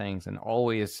kinds of things and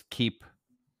always keep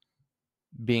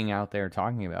being out there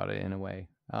talking about it in a way.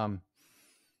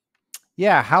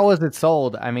 Yeah, how was it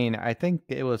sold? I mean, I think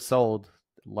it was sold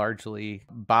largely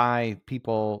by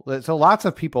people.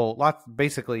 So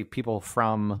basically people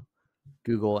from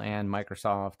Google and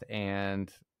Microsoft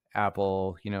and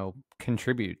Apple,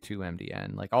 contribute to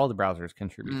MDN. Like all the browsers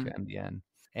contribute to MDN.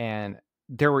 And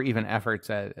there were even efforts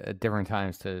at different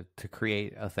times to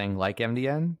create a thing like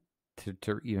MDN,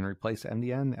 to even replace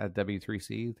MDN at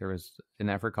W3C. There was an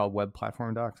effort called Web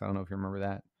Platform Docs. I don't know if you remember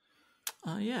that.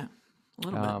 Yeah, a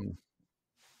little bit.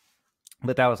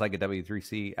 But that was like a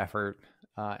W3C effort.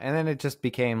 And then it just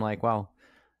became like, well,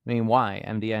 I mean, why?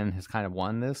 MDN has kind of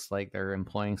won this. Like, they're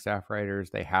employing staff writers.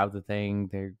 They have the thing.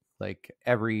 They're like,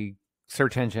 every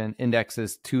search engine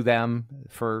indexes to them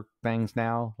for things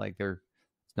now. Like,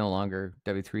 it's no longer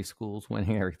W3 schools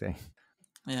winning everything.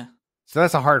 Yeah. So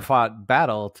that's a hard fought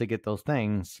battle to get those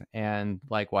things. And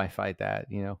like, why fight that,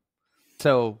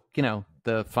 So,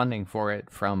 the funding for it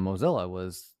from Mozilla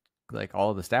was like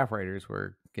all the staff writers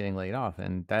were getting laid off.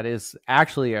 And that is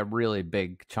actually a really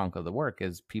big chunk of the work,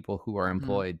 is people who are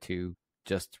employed to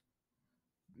just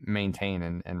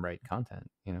maintain and write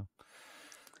content,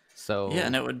 So yeah,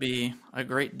 and it would be a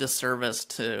great disservice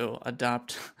to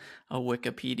adopt a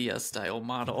Wikipedia style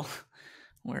model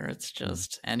where it's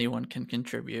just anyone can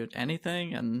contribute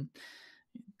anything, and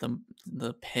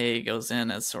the pay goes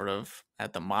in as sort of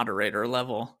at the moderator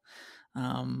level,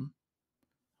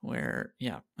 where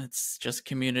it's just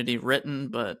community written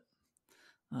but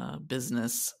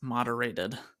business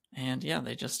moderated, and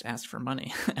they just ask for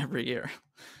money every year.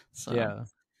 So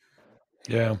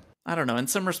yeah, I don't know. In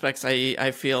some respects,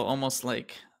 I feel almost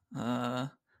like a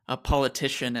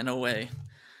politician in a way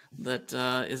that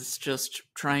is just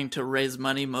trying to raise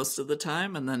money most of the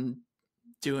time and then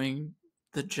doing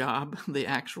the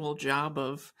actual job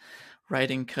of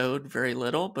writing code very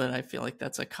little. But I feel like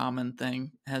that's a common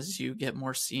thing as you get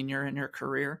more senior in your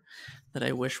career that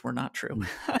I wish were not true.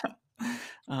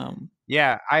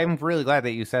 Yeah, I'm really glad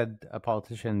that you said a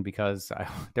politician, because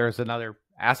there's another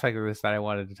aspect of this that I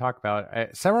wanted to talk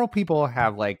about. Several people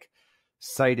have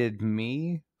cited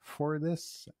me for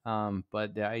this,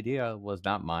 but the idea was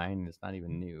not mine. It's not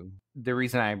even new. The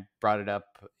reason I brought it up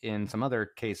in some other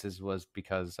cases was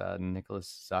because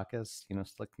Nicholas Zakis,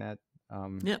 Slicknet,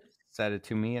 said it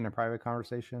to me in a private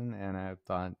conversation, and I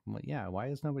thought, well, yeah, why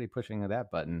is nobody pushing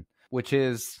that button? Which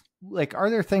is like, are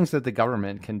there things that the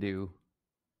government can do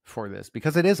for this?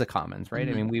 Because it is a commons, right?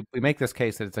 I mean, we make this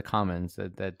case that it's a commons,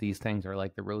 that these things are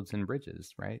like the roads and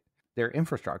bridges, right? They're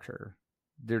infrastructure.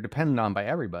 They're dependent on by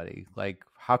everybody. Like,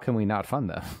 how can we not fund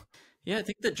them? Yeah, I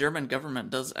think the German government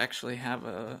does actually have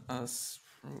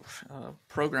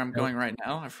program going right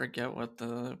now. I forget what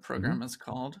the program is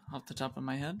called off the top of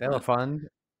my head. They have a fund.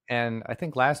 And I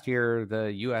think last year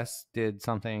the U.S. did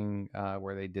something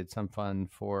where they did some fund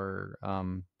for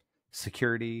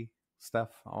security stuff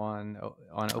on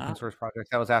open source projects.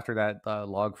 That was after that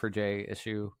Log4j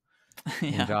issue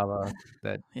in Java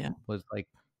that was like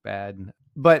bad.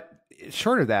 But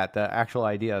short of that, the actual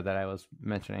idea that I was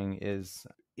mentioning is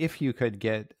if you could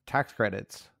get tax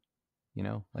credits, you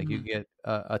know, like you get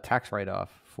a tax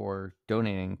write-off for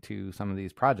donating to some of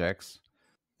these projects,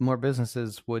 more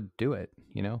businesses would do it,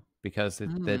 you know, because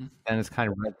then it's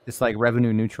kind of, it's like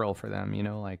revenue neutral for them, you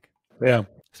know, like, yeah.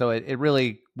 So it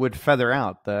really would feather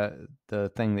out the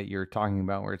thing that you're talking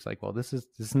about, where it's like, well, this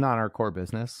is not our core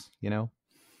business, you know,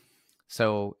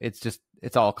 so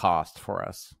it's all cost for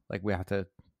us. Like we have to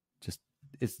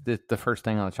it's the first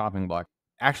thing on the chopping block.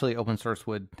 Actually, open source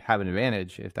would have an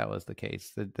advantage if that was the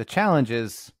case. The challenge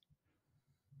is,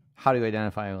 how do you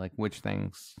identify like which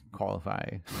things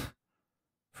qualify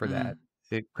for that?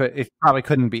 It probably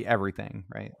couldn't be everything,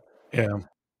 right?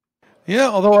 Yeah.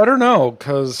 Although I don't know,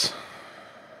 because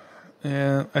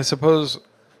I suppose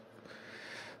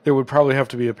there would probably have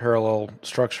to be a parallel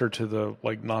structure to the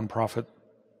like nonprofit,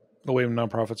 the way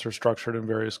nonprofits are structured in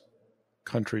various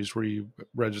countries, where you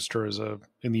register as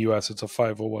in the US it's a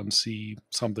 501c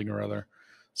something or other,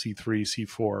 C3,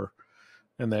 C4,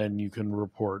 and then you can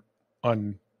report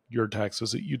on your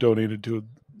taxes that you donated to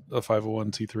a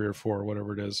 501c3 or 4,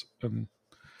 whatever it is, and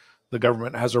the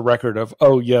government has a record of,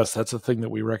 oh yes, that's a thing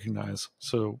that we recognize.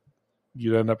 So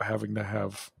you'd end up having to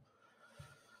have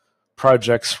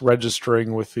projects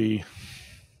registering with the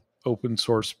open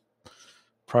source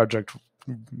project,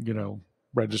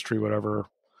 registry, whatever,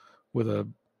 with a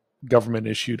government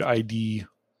issued ID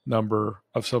number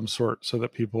of some sort, so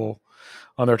that people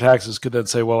on their taxes could then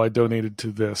say, well, I donated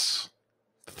to this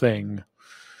thing,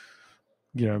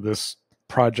 this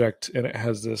project, and it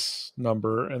has this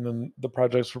number, and then the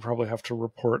projects would probably have to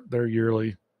report their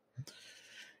yearly.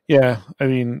 Yeah, I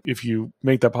mean, if you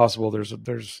make that possible,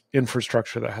 there's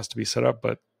infrastructure that has to be set up,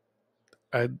 but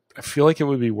I feel like it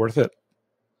would be worth it,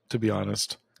 to be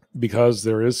honest, because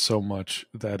there is so much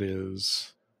that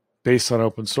is based on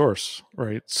open source,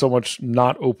 right? So much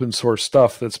not open source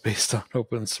stuff that's based on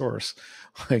open source.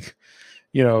 Like,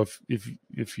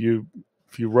 if you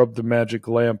rub the magic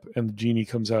lamp and the genie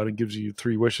comes out and gives you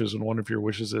 3 wishes, and one of your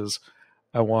wishes is,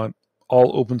 I want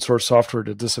all open source software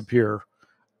to disappear,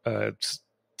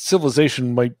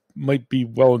 civilization might be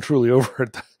well and truly over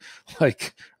it.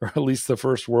 Like, or at least the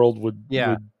first world would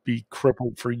be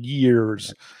crippled for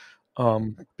years,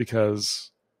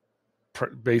 because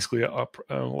basically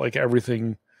like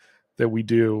everything that we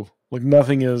do, like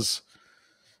nothing is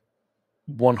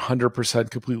 100%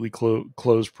 completely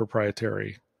closed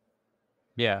proprietary.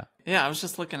 Yeah, I was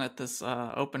just looking at this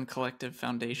Open Collective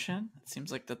Foundation. It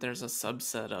seems like that there's a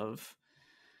subset of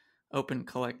Open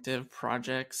Collective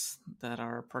projects that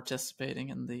are participating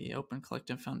in the Open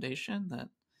Collective Foundation that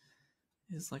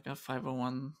is like a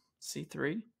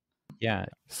 501c3. Yeah.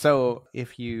 So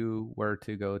if you were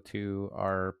to go to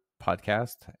our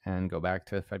podcast and go back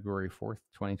to February 4th,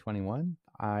 2021,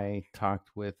 I talked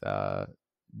with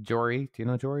Jory. Do you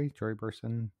know Jory? Jory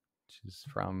Burson. She's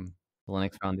from the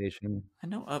Linux Foundation. I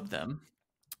know of them.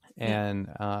 And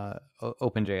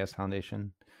OpenJS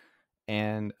Foundation.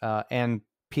 And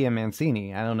Pia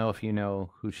Mancini. I don't know if you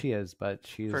know who she is, but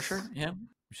she's... For sure, yeah.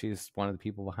 She's one of the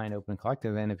people behind Open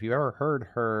Collective. And if you ever heard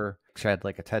her, she had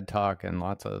like a TED Talk and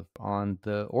on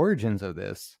the origins of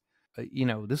this.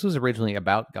 This was originally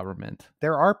about government.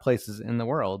 There are places in the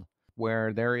world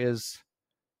where there is,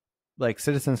 like,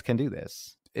 citizens can do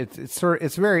this. It's a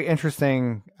very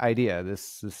interesting idea.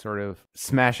 This is sort of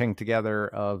smashing together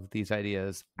of these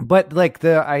ideas. But like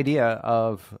the idea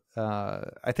of,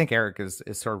 I think Eric is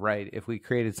sort of right. If we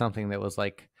created something that was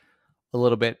like a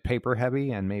little bit paper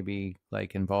heavy and maybe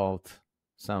like involved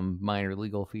some minor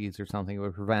legal fees or something, it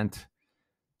would prevent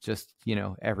just,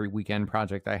 every weekend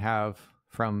project I have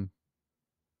from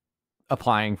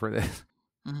applying for this.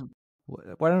 Mm-hmm.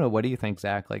 I don't know. What do you think,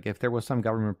 Zach? Like if there was some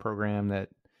government program that,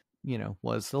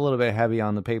 was a little bit heavy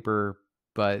on the paper,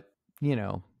 but,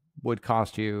 would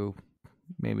cost you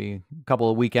maybe a couple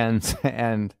of weekends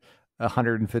and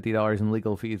 $150 in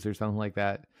legal fees or something like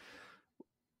that.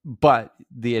 But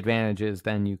the advantage is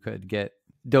then you could get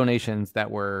donations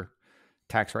that were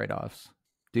tax write-offs.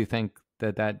 Do you think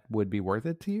that would be worth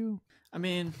it to you? I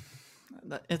mean,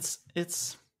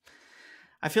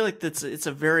 I feel like it's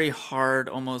a very hard,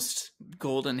 almost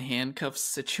golden handcuffs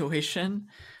situation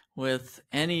with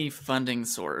any funding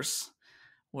source,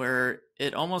 where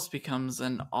it almost becomes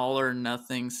an all or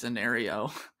nothing scenario.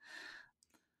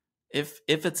 if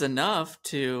it's enough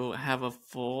to have a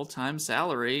full-time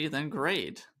salary, then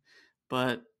great.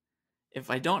 But if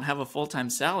I don't have a full-time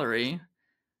salary,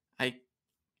 I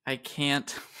I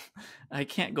can't I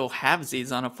can't go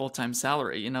halvesies on a full-time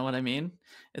salary, you know what I mean?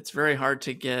 It's very hard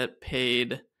to get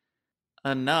paid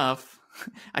enough.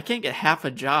 I can't get half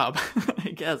a job,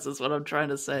 I guess is what I'm trying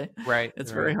to say. Right,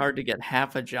 It's very right. hard to get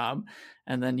half a job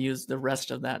and then use the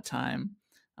rest of that time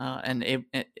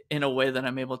in a way that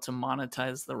I'm able to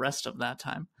monetize the rest of that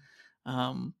time.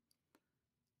 Um,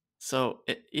 so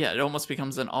it almost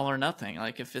becomes an all or nothing.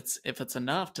 Like if it's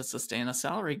enough to sustain a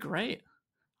salary, great.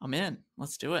 I'm in.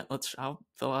 Let's do it. I'll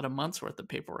fill out a month's worth of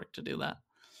paperwork to do that.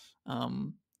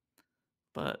 Um,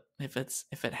 but if it's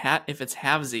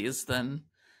halvesies, then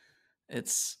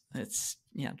it's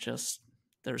just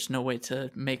there's no way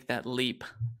to make that leap.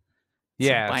 It's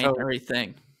a Yeah. binary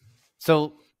thing.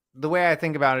 So the way I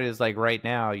think about it is like right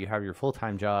now you have your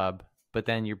full-time job, but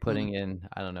then you're putting in,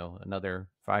 I don't know, another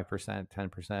 5%,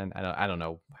 10%. I don't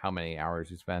know how many hours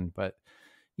you spend, but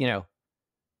you know,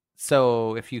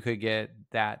 so if you could get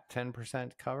that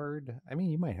 10% covered, I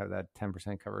mean, you might have that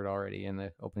 10% covered already in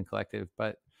the Open Collective,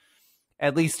 but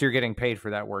at least you're getting paid for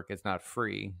that work. It's not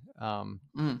free.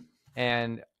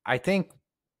 And I think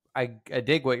I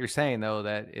dig what you're saying though,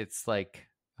 that it's like,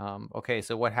 okay,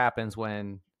 so what happens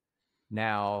when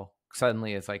now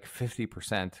suddenly it's like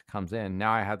 50% comes in?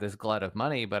 Now I have this glut of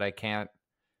money, but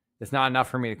it's not enough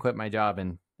for me to quit my job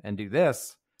and do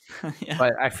this. Yeah.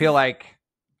 But I feel like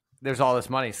there's all this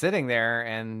money sitting there,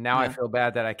 and now I Yeah. feel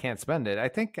bad that I can't spend it. I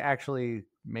think actually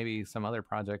maybe some other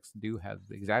projects do have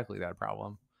exactly that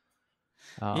problem.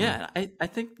 Yeah, I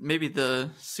think maybe the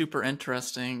super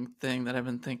interesting thing that I've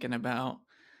been thinking about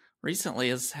recently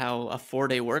is how a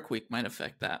 4-day work week might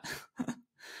affect that.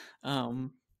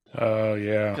 Oh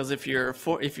yeah. Because if you're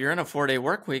in a 4-day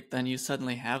work week, then you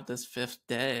suddenly have this fifth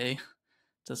day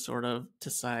to sort of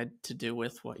decide to do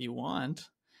with what you want,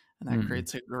 and that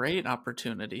creates a great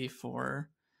opportunity for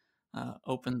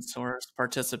open source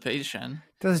participation.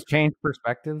 Does it change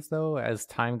perspectives though as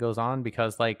time goes on?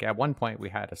 Because like at one point we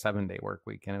had a 7-day work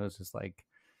week, and it was just like,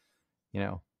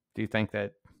 do you think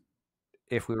that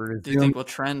if we were to Do you think we'll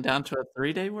trend down to a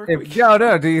 3-day work week?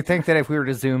 no, do you think that if we were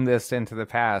to zoom this into the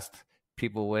past,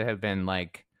 people would have been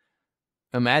like,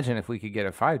 imagine if we could get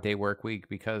a 5-day work week,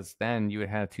 because then you would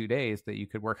have 2 days that you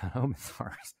could work on open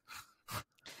source.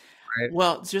 Right?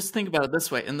 Well, just think about it this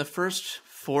way. In the first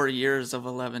 4 years of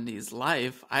 11D's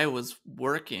life, I was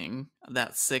working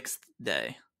that 6th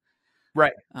day.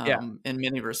 Right. Yeah. In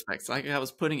many respects. Like I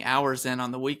was putting hours in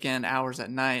on the weekend, hours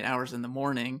at night, hours in the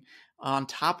morning, on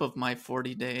top of my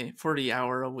 40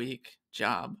 hour a week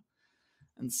job.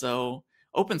 And so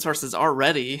open source is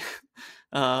already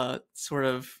sort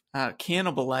of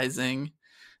cannibalizing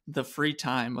the free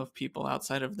time of people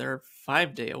outside of their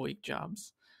 5-day a week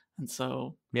jobs. And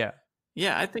so, Yeah.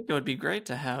 I think it would be great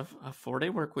to have a 4-day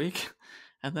work week,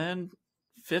 and then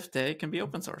 5th day can be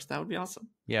open source. That would be awesome.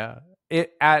 Yeah.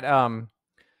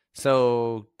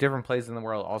 So different places in the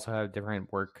world also have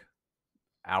different work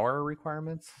hour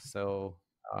requirements. So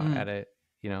at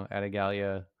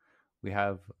Igalia, we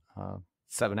have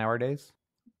 7-hour days.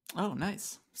 Oh,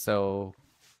 nice. So,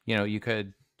 you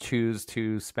could choose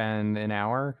to spend an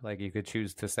hour. Like you could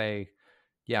choose to say,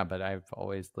 yeah, but I've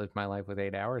always lived my life with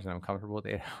 8 hours and I'm comfortable with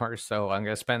 8 hours. So I'm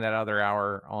going to spend that other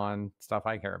hour on stuff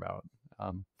I care about.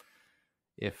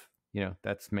 If,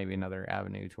 that's maybe another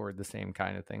avenue toward the same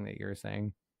kind of thing that you're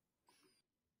saying.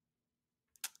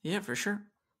 Yeah, for sure.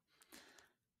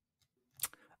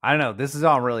 I don't know. This is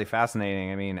all really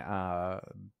fascinating. I mean,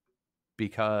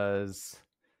 because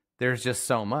there's just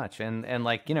so much, and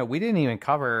like, we didn't even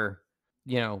cover,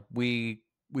 we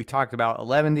talked about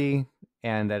 11D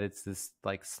and that it's this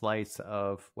like slice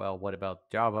of, well, what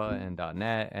about Java and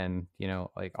 .NET and,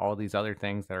 like all these other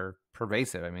things that are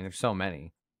pervasive. I mean, there's so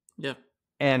many. Yeah.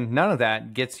 And none of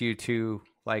that gets you to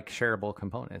like shareable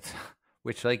components,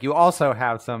 which like you also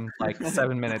have some like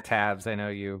 7-minute tabs. I know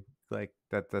you like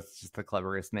that's just the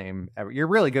cleverest name ever. You're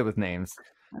really good with names.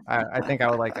 I think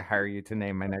I would like to hire you to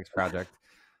name my next project.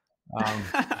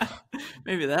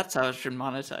 Maybe that's how it should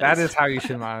monetize. That is how you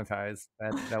should monetize.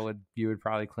 You would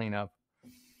probably clean up.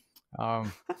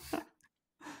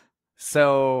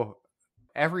 So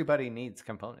everybody needs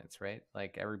components, right?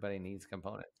 Like everybody needs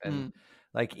components, and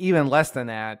like even less than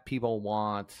that, people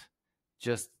want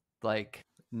just like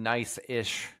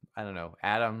nice-ish, I don't know,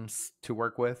 atoms to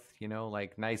work with,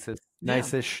 like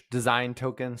nice-ish design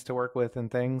tokens to work with and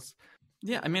things.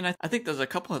 Yeah, I mean, I think there's a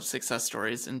couple of success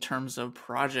stories in terms of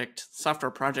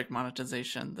software project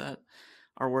monetization that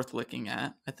are worth looking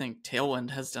at. I think Tailwind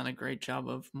has done a great job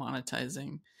of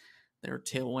monetizing their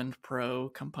Tailwind Pro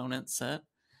component set,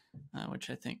 which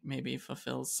I think maybe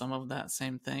fulfills some of that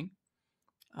same thing.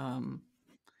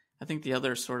 I think the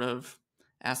other sort of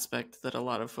aspect that a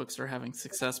lot of folks are having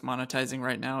success monetizing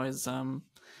right now is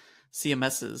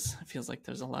CMSs. It feels like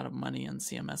there's a lot of money in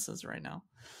CMSs right now,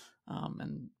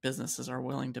 and businesses are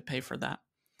willing to pay for that.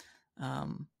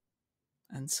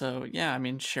 And so, yeah, I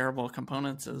mean, shareable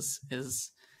components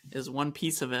is one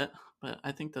piece of it, but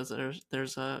I think there's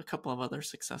a couple of other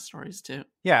success stories too.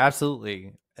 Yeah,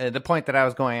 absolutely. The point that I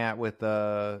was going at with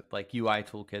like UI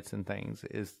toolkits and things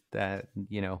is that,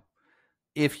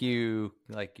 if you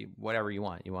like whatever you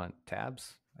want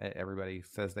tabs. Everybody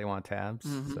says they want tabs.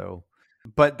 Mhm. So,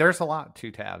 but there's a lot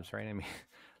to tabs, right? I mean,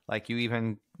 like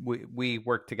we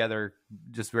worked together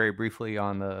just very briefly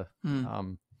on the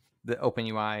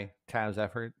OpenUI tabs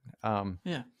effort.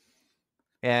 Yeah.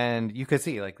 And you could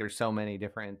see like there's so many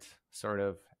different sort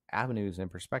of avenues and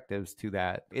perspectives to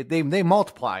that. They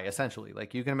multiply essentially.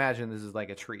 Like you can imagine this is like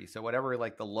a tree. So whatever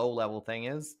like the low level thing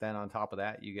is, then on top of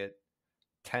that you get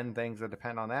 10 things that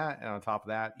depend on that, and on top of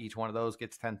that each one of those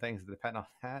gets 10 things that depend on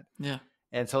that. Yeah.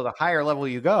 And so the higher level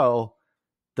you go,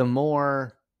 the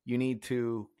more you need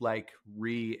to like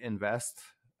reinvest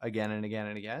again and again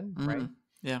and again, right?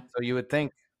 Yeah. So you would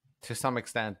think to some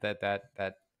extent that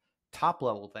top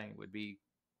level thing would be,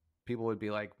 people would be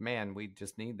like, man, we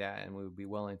just need that, and we would be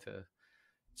willing to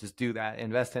just do that,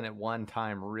 invest in it one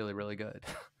time really, really good.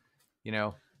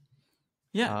 Yeah.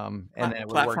 And then it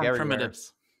would Platform work everywhere.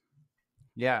 primitives.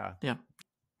 Yeah. Yeah.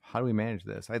 How do we manage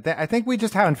this? I think we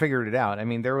just haven't figured it out. I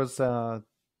mean, there's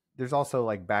also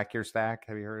like back your stack.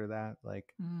 Have you heard of that?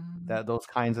 Like those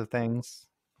kinds of things.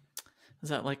 Is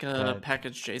that like a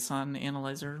package JSON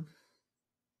analyzer?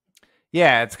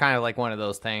 Yeah, it's kind of like one of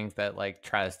those things that like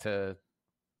tries to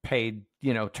pay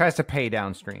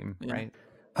downstream, right?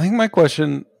 I think my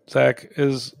question, Zach,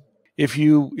 is if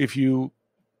you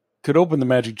could open the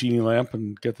magic genie lamp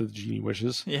and get the genie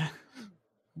wishes,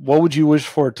 what would you wish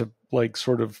for to like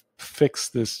sort of fix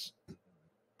this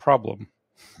problem?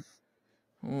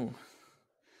 Ooh,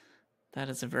 that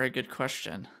is a very good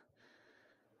question.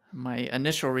 My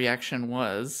initial reaction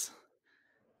was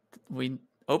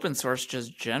open source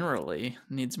just generally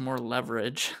needs more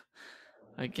leverage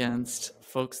against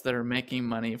folks that are making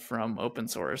money from open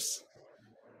source.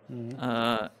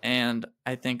 And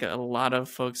I think a lot of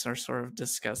folks are sort of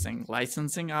discussing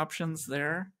licensing options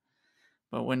there.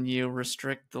 But when you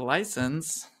restrict the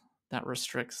license, that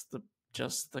restricts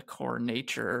just the core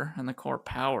nature and the core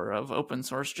power of open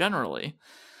source generally.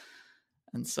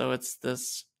 And so it's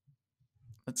this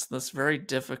very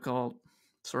difficult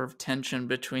sort of tension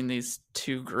between these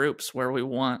two groups where we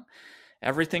want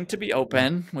everything to be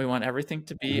open, we want everything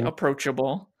to be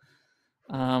approachable,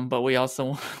 but we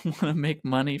also want to make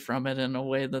money from it in a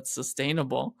way that's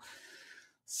sustainable.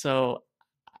 So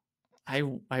I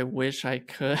wish I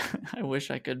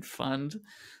could fund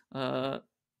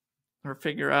or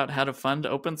figure out how to fund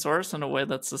open source in a way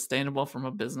that's sustainable from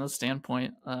a business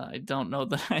standpoint. I don't know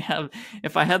that I have.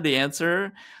 If I had the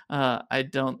answer, I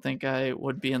don't think I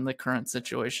would be in the current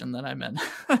situation that I'm in.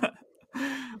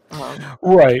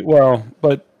 Right. Well,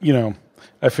 but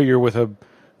I figure with a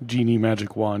genie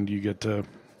magic wand, you get to,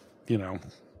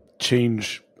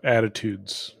 change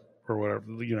attitudes or whatever,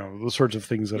 the sorts of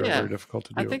things that are very difficult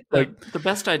to do. I think the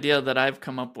best idea that I've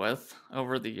come up with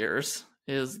over the years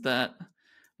is that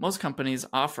most companies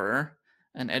offer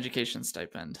an education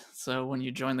stipend. So when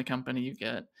you join the company, you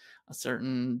get a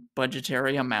certain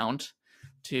budgetary amount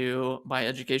to buy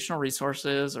educational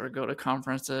resources or go to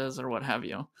conferences or what have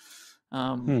you.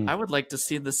 I would like to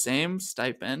see the same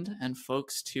stipend and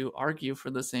folks to argue for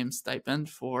the same stipend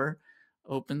for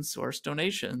open source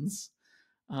donations,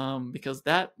 because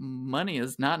that money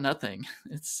is not nothing.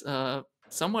 It's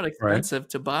somewhat expensive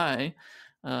to buy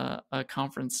a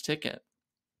conference ticket.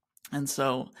 And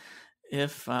so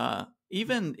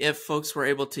even if folks were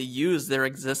able to use their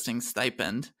existing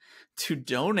stipend to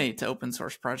donate to open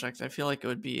source projects, I feel like it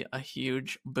would be a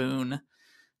huge boon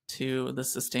to the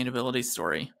sustainability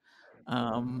story.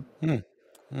 And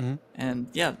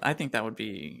yeah, I think that would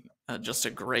be just a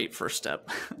great first step,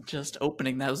 just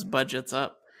opening those budgets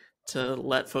up to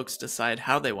let folks decide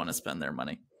how they want to spend their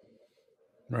money.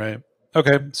 Right.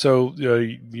 Okay. So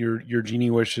your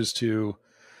genie wish is to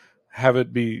have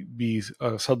it be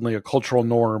suddenly a cultural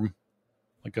norm,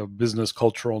 like a business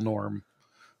cultural norm,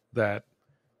 that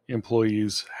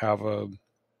employees have a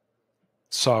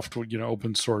software,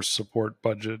 open source support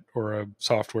budget or a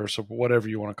software support, whatever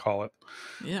you want to call it.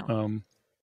 Yeah.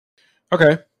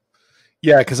 Okay.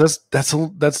 Yeah, because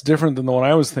that's different than the one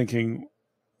I was thinking.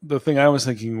 The thing I was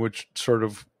thinking, which sort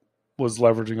of was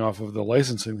leveraging off of the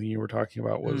licensing thing you were talking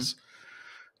about was,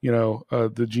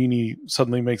 the Genie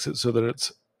suddenly makes it so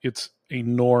that it's a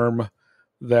norm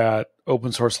that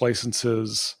open source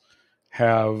licenses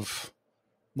have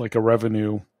like a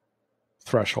revenue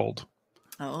threshold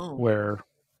where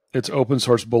it's open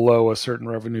source below a certain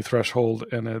revenue threshold,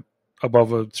 and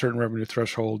above a certain revenue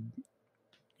threshold,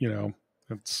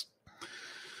 it's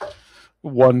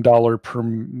 $1 per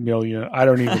million. I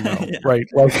don't even know, right?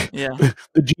 Like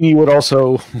the Genie would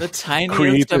also the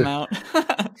tiniest amount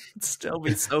would still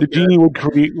be so the good. Genie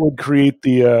would create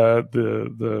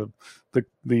the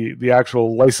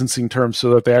actual licensing terms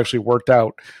so that they actually worked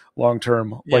out long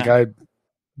term. Yeah. Like I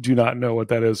do not know what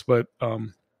that is, but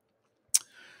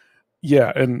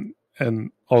and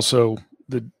also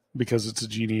because it's a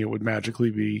Genie, it would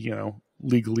magically be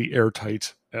legally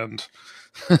airtight and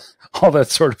all that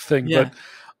sort of thing. Yeah.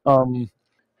 But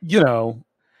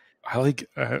I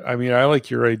like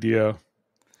your idea.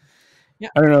 Yeah.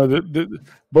 I don't know.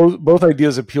 Both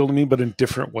ideas appeal to me, but in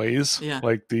different ways. Yeah.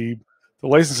 Like the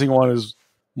licensing one is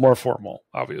more formal,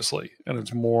 obviously, and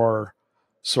it's more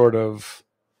sort of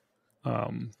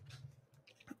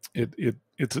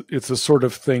it's a sort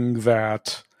of thing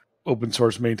that open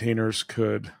source maintainers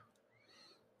could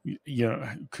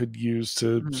use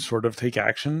to sort of take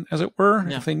action, as it were,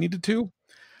 if they needed to.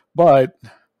 But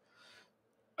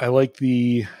I like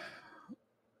the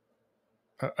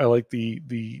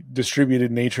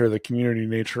distributed nature, the community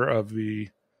nature of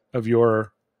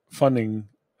your funding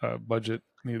budget,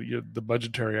 the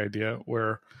budgetary idea,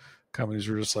 where companies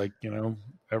are just like,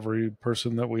 every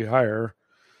person that we hire,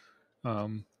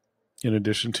 in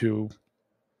addition to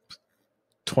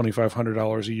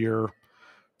 $2,500 a year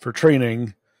for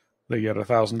training, they get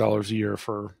 $1,000 a year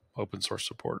for open source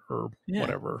support or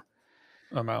whatever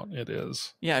amount it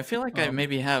is. Yeah, I feel like I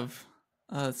maybe have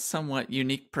a somewhat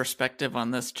unique perspective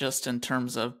on this, just in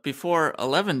terms of before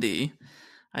 11D,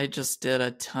 I just did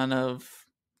a ton of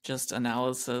just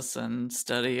analysis and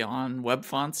study on web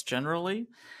fonts generally.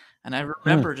 And I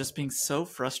remember just being so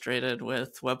frustrated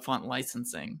with web font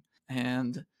licensing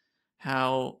and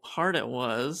how hard it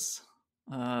was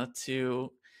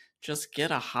to just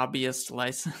get a hobbyist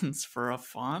license for a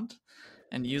font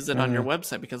and use it on your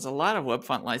website, because a lot of web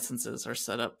font licenses are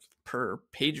set up per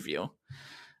page view,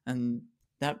 and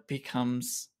that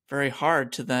becomes very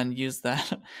hard to then use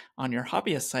that on your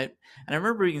hobbyist site. And I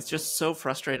remember being just so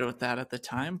frustrated with that at the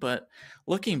time, but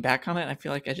looking back on it, I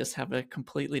feel like I just have a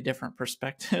completely different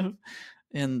perspective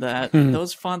in that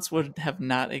those fonts would have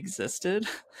not existed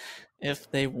if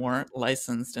they weren't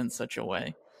licensed in such a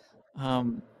way.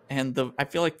 And I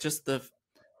feel like just the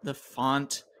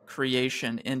font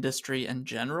creation industry in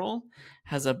general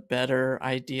has a better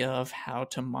idea of how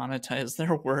to monetize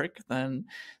their work than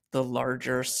the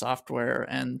larger software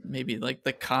and maybe like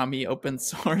the commie open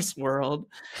source world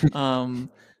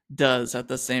does at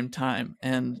the same time.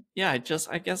 And yeah, I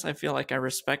guess I feel like I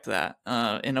respect that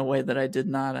in a way that I did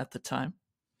not at the time.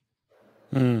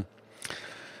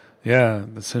 Yeah,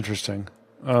 that's interesting.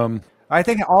 I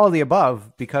think all of the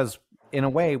above, because in a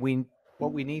way,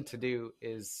 what we need to do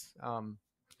is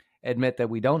admit that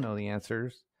we don't know the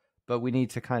answers, but we need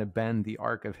to kind of bend the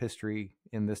arc of history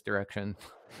in this direction.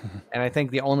 And I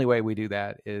think the only way we do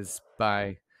that is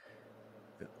by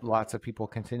lots of people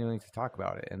continuing to talk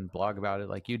about it and blog about it,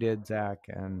 like you did, Zach,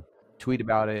 and tweet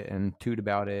about it and toot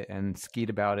about it and skeet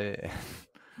about it.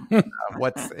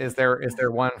 Is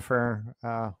there one for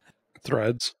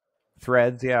Threads?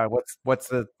 Threads, yeah. What's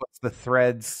the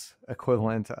Threads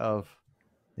equivalent of?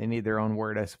 They need their own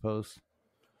word, I suppose.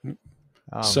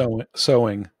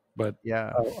 Sewing, but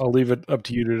yeah, I'll leave it up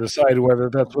to you to decide whether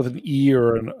that's with an E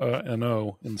or an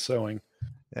O in sewing.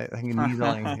 I think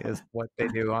needling is what they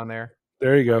do on there.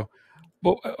 There you go.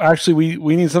 Well, actually,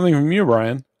 we need something from you,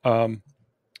 Brian.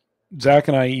 Zach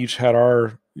and I each had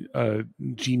our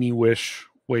Genie Wish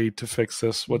way to fix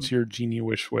this. What's your Genie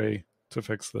Wish way to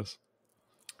fix this?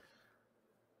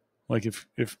 Like if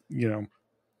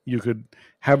you could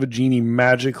have a Genie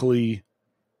magically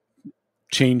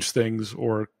change things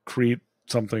or create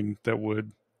something that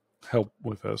would help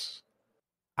with this.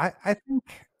 I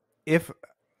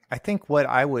think what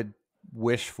I would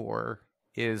wish for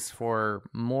is for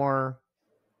more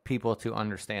people to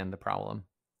understand the problem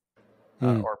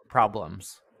or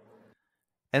problems,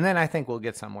 and then I think we'll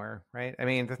get somewhere, right? I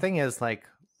mean, the thing is, like,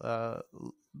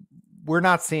 we're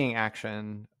not seeing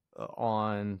action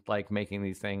on like making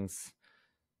these things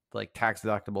like tax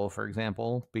deductible, for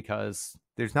example, because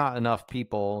there's not enough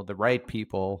people, the right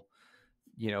people,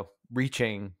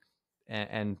 reaching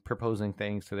and proposing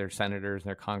things to their senators and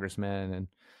their congressmen,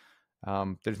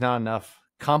 and there's not enough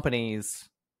companies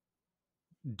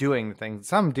doing the thing.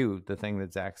 Some do the thing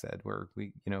that Zach said, where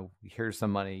here's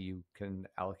some money, you can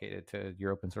allocate it to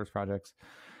your open source projects.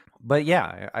 But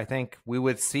yeah, I think we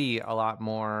would see a lot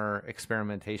more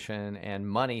experimentation and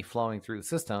money flowing through the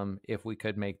system if we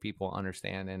could make people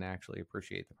understand and actually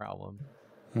appreciate the problem.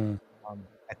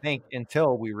 I think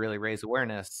until we really raise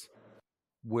awareness,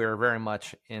 we're very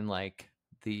much in like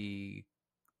the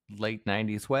late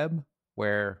 90s web,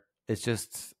 where it's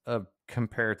just a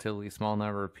comparatively small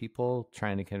number of people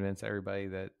trying to convince everybody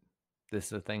that this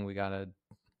is a thing we gotta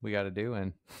do,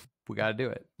 and we gotta do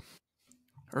it.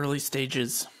 Early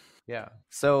stages. Yeah.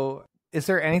 So is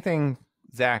there anything,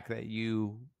 Zach, that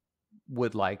you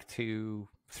would like to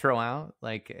throw out,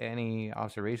 like any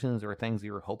observations or things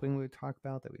you were hoping we would talk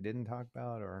about that we didn't talk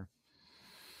about, or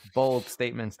bold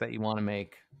statements that you want to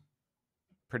make,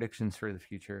 predictions for the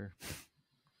future?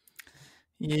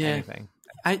 Yeah. Anything.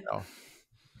 I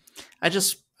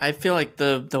feel like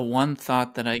the one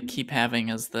thought that I keep having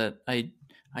is that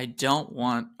I don't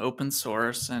want open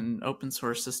source and open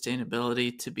source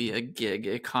sustainability to be a gig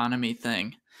economy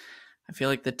thing. I feel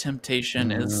like the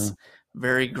temptation is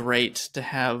very great to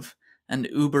have an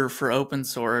Uber for open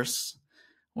source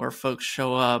where folks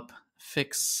show up,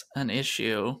 fix an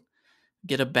issue,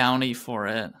 get a bounty for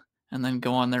it, and then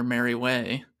go on their merry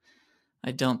way.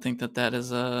 I don't think that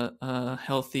is a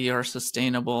healthy or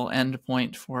sustainable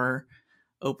endpoint for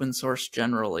open source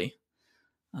generally.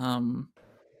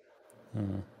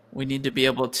 We need to be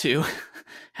able to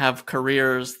have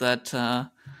careers that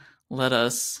let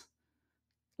us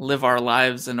live our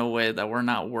lives in a way that we're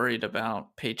not worried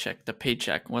about paycheck to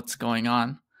paycheck, what's going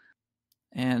on.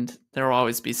 And there will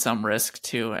always be some risk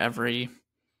to every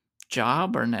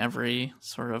job or in every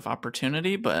sort of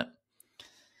opportunity, but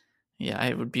yeah,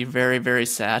 it would be very, very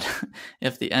sad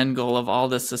if the end goal of all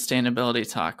this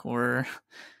sustainability talk were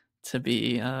to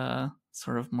be a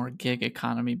sort of more gig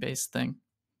economy based thing.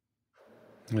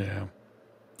 Yeah.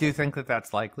 Do you think that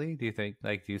that's likely? Do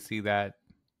you see that?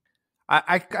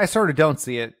 I sort of don't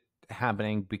see it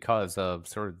happening because of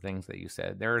sort of things that you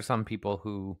said. There are some people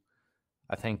who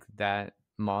I think that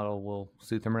model will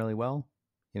suit them really well.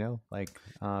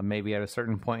 Maybe at a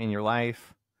certain point in your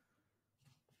life,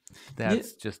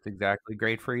 that's just exactly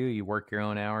great for you. You work your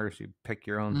own hours, you pick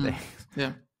your own things.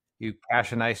 Yeah. You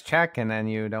cash a nice check and then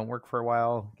you don't work for a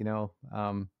while,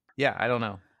 yeah, I don't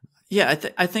know. Yeah,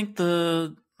 I think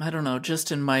I don't know,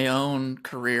 just in my own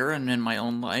career and in my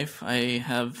own life, I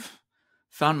have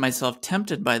found myself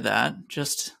tempted by that.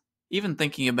 Just even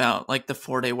thinking about like the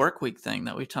 4-day work week thing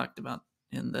that we talked about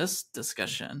in this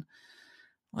discussion.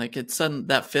 Like it's sudden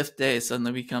that 5th day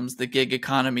suddenly becomes the gig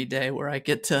economy day where I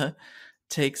get to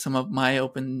take some of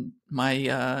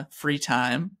my free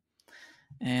time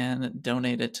and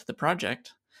donate it to the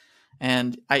project.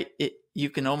 And you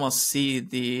can almost see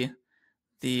the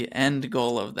end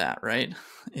goal of that, right?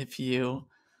 If you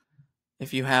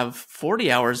have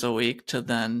 40 hours a week to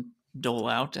then dole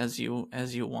out as you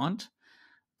want,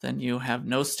 then you have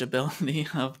no stability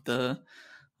of the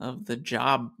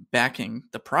job backing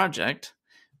the project,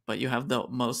 but you have the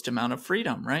most amount of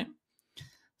freedom, right?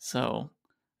 So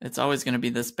it's always going to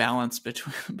be this balance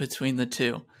between the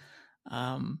two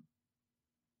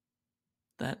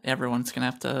that everyone's going to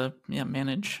have to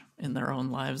manage in their own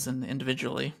lives and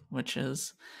individually, which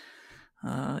is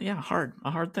a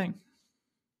hard thing.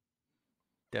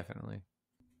 Definitely.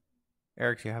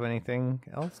 Eric, do you have anything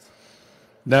else?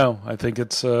 No, I think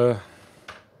it's time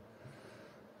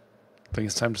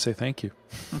to say thank you.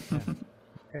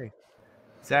 Okay.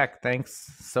 Zach,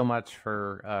 thanks so much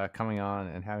for coming on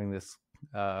and having this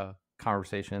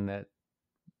conversation that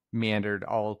meandered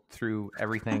all through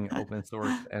everything open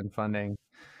source and funding.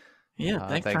 Yeah,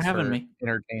 thanks for having me.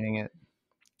 Entertaining it.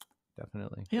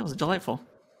 Definitely. Yeah, it was delightful.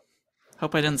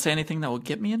 Hope I didn't say anything that will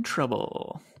get me in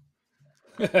trouble.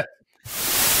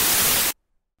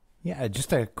 Yeah,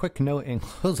 just a quick note in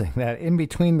closing that in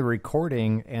between the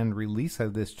recording and release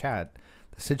of this chat,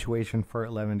 the situation for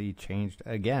 11D changed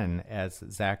again as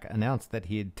Zach announced that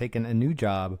he had taken a new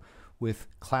job with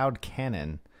Cloud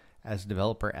Cannon as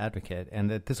developer advocate, and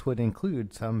that this would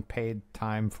include some paid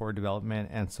time for development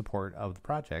and support of the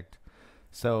project.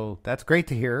 So that's great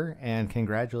to hear, and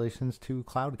congratulations to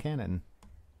Cloud Cannon.